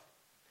love.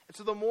 And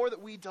so the more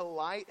that we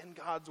delight in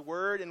God's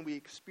Word and we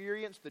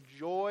experience the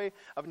joy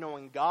of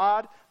knowing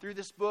God through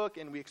this book,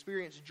 and we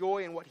experience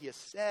joy in what He has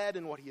said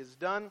and what He has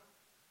done,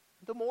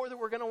 the more that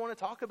we're going to want to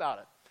talk about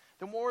it.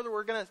 The more that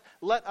we're going to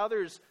let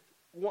others,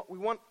 we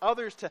want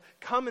others to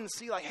come and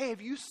see, like, hey,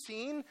 have you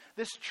seen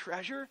this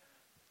treasure?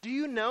 Do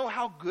you know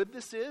how good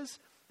this is?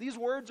 These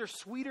words are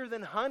sweeter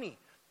than honey.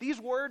 These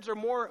words are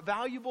more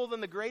valuable than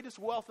the greatest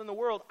wealth in the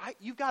world.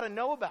 You've got to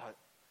know about it.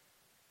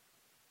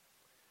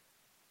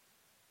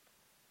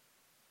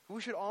 We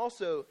should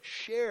also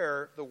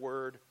share the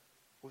Word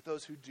with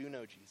those who do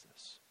know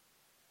Jesus.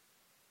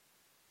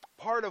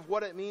 Part of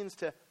what it means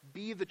to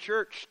be the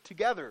church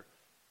together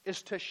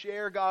is to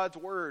share God's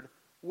Word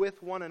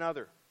with one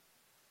another.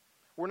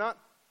 We're not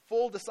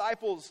full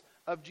disciples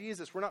of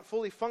Jesus. We're not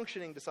fully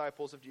functioning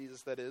disciples of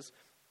Jesus, that is,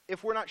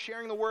 if we're not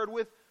sharing the Word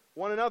with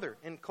one another.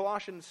 In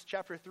Colossians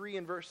chapter 3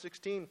 and verse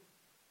 16,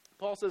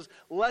 Paul says,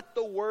 let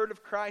the Word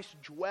of Christ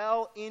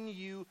dwell in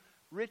you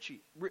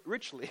richly.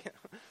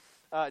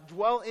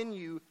 Dwell in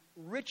you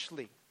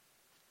richly,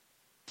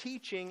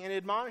 teaching and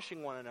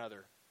admonishing one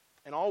another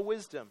in all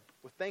wisdom,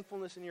 with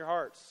thankfulness in your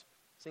hearts,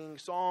 singing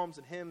psalms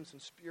and hymns and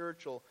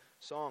spiritual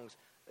songs.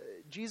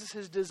 Jesus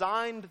has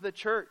designed the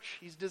church.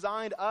 He's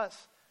designed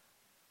us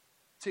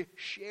to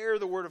share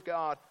the Word of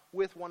God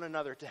with one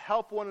another, to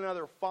help one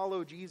another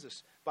follow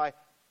Jesus by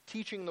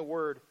teaching the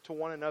Word to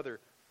one another.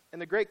 In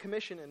the Great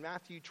Commission in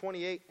Matthew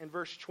 28 and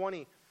verse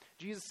 20,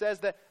 Jesus says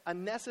that a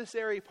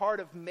necessary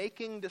part of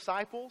making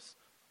disciples,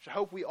 which I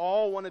hope we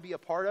all want to be a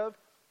part of,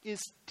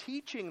 is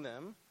teaching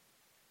them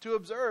to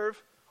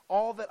observe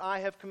all that I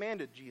have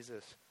commanded,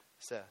 Jesus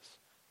says.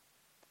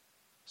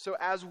 So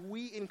as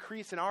we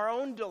increase in our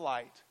own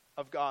delight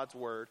of God's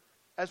Word,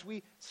 as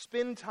we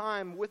spend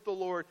time with the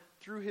Lord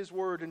through His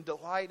Word and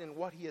delight in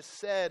what He has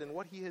said and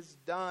what He has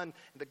done,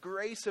 and the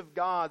grace of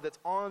God that's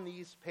on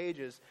these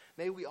pages,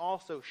 may we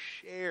also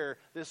share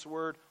this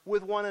Word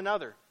with one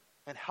another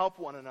and help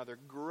one another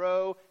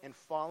grow in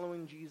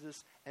following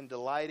Jesus and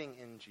delighting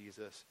in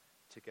Jesus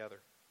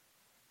together.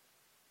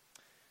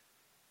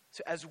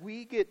 So as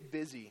we get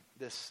busy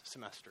this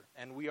semester,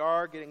 and we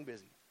are getting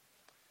busy,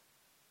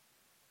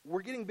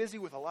 we're getting busy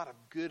with a lot of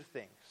good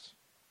things.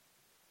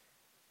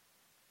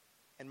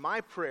 And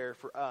my prayer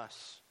for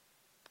us,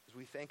 as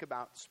we think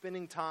about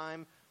spending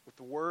time with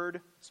the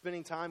Word,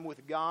 spending time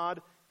with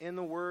God in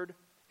the Word,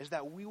 is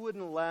that we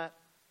wouldn't let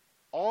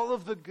all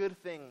of the good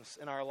things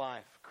in our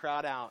life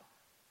crowd out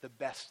the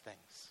best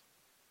things.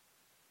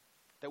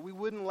 That we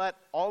wouldn't let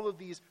all of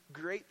these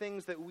great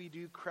things that we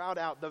do crowd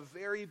out the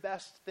very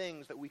best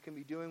things that we can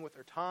be doing with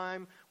our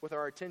time, with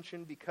our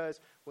attention, because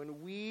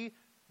when we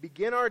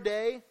begin our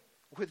day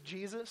with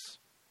Jesus,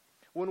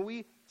 when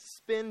we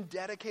spend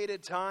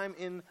dedicated time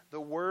in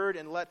the Word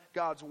and let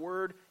God's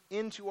Word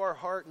into our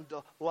heart and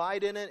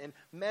delight in it and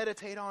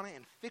meditate on it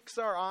and fix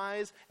our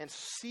eyes and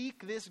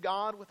seek this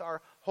God with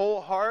our whole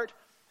heart,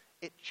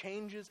 it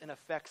changes and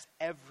affects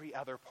every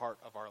other part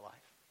of our life.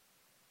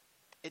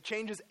 It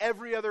changes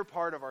every other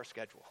part of our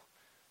schedule.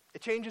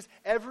 It changes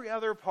every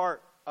other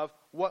part of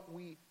what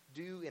we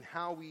do and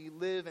how we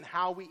live and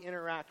how we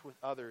interact with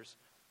others.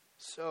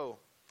 So,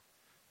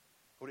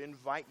 I would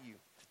invite you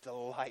to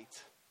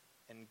delight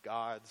in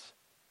God's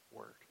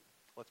Word.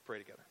 Let's pray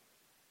together.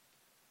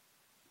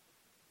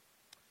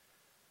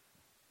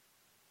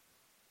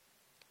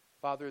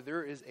 Father,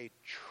 there is a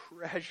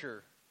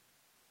treasure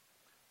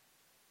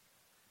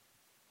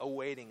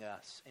awaiting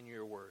us in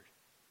your Word.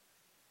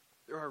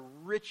 There are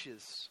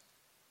riches.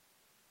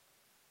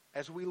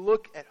 As we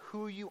look at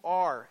who you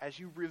are, as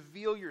you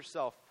reveal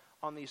yourself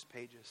on these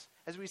pages,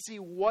 as we see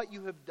what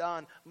you have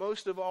done,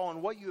 most of all,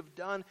 and what you have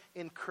done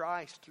in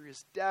Christ through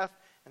his death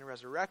and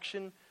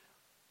resurrection,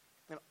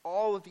 and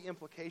all of the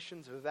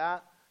implications of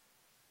that,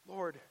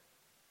 Lord,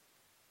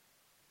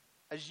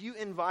 as you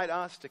invite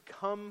us to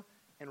come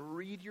and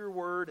read your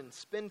word and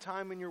spend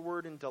time in your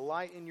word and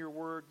delight in your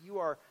word, you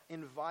are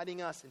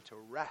inviting us into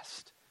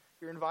rest.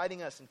 You're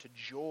inviting us into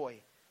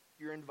joy.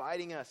 You're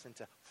inviting us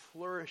into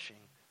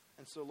flourishing.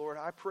 And so, Lord,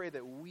 I pray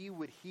that we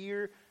would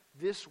hear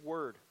this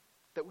word,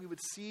 that we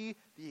would see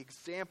the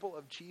example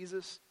of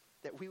Jesus,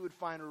 that we would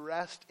find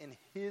rest in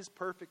his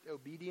perfect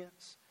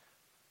obedience,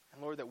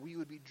 and Lord, that we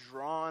would be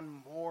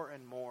drawn more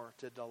and more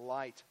to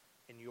delight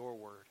in your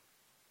word.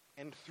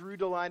 And through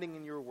delighting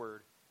in your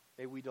word,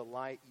 may we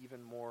delight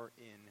even more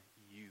in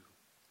you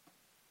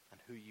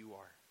and who you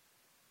are.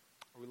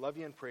 We love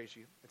you and praise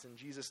you. It's in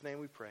Jesus' name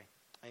we pray.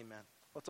 Amen.